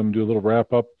this, then do a little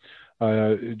wrap up.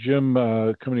 Jim,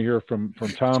 coming here from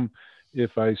Tom.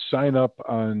 If I sign up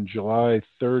on July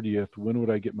 30th, when would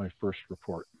I get my first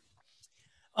report?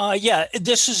 Yeah,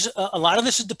 a lot of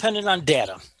this is dependent on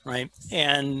data, right?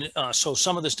 And so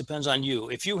some of this depends on you.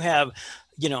 If you have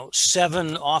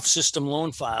 7 off-system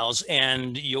loan files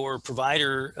and your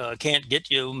provider can't get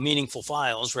you meaningful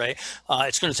files, right?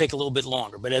 It's going to take a little bit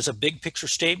longer. But as a big picture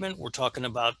statement, we're talking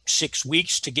about 6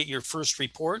 weeks to get your first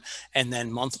report and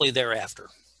then monthly thereafter.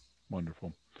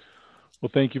 Wonderful. Well,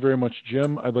 thank you very much,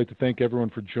 Jim. I'd like to thank everyone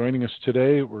for joining us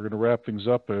today. We're going to wrap things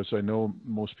up, as I know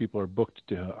most people are booked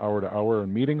to hour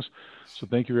on meetings. So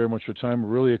thank you very much for your time. We're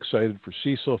really excited for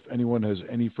CECL. If anyone has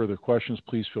any further questions,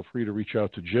 please feel free to reach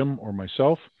out to Jim or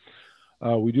myself.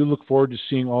 We do look forward to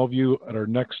seeing all of you at our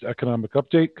next economic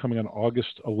update coming on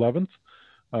August 11th.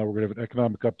 We're going to have an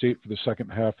economic update for the second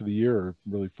half of the year, or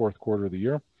really fourth quarter of the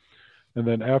year. And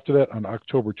then after that, on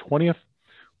October 20th,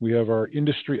 we have our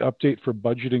industry update for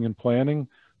budgeting and planning.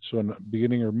 So in the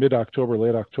beginning or mid-October,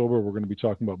 late October, we're going to be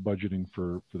talking about budgeting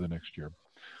for the next year.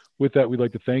 With that, we'd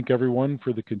like to thank everyone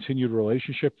for the continued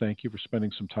relationship. Thank you for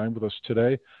spending some time with us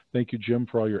today. Thank you, Jim,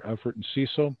 for all your effort in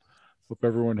CECL. Hope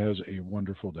everyone has a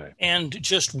wonderful day. And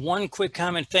just one quick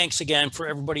comment. Thanks again for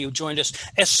everybody who joined us,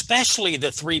 especially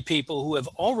the 3 people who have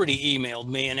already emailed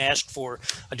me and asked for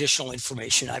additional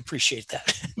information. I appreciate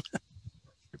that.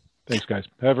 Thanks, guys.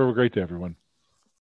 Have a great day, everyone.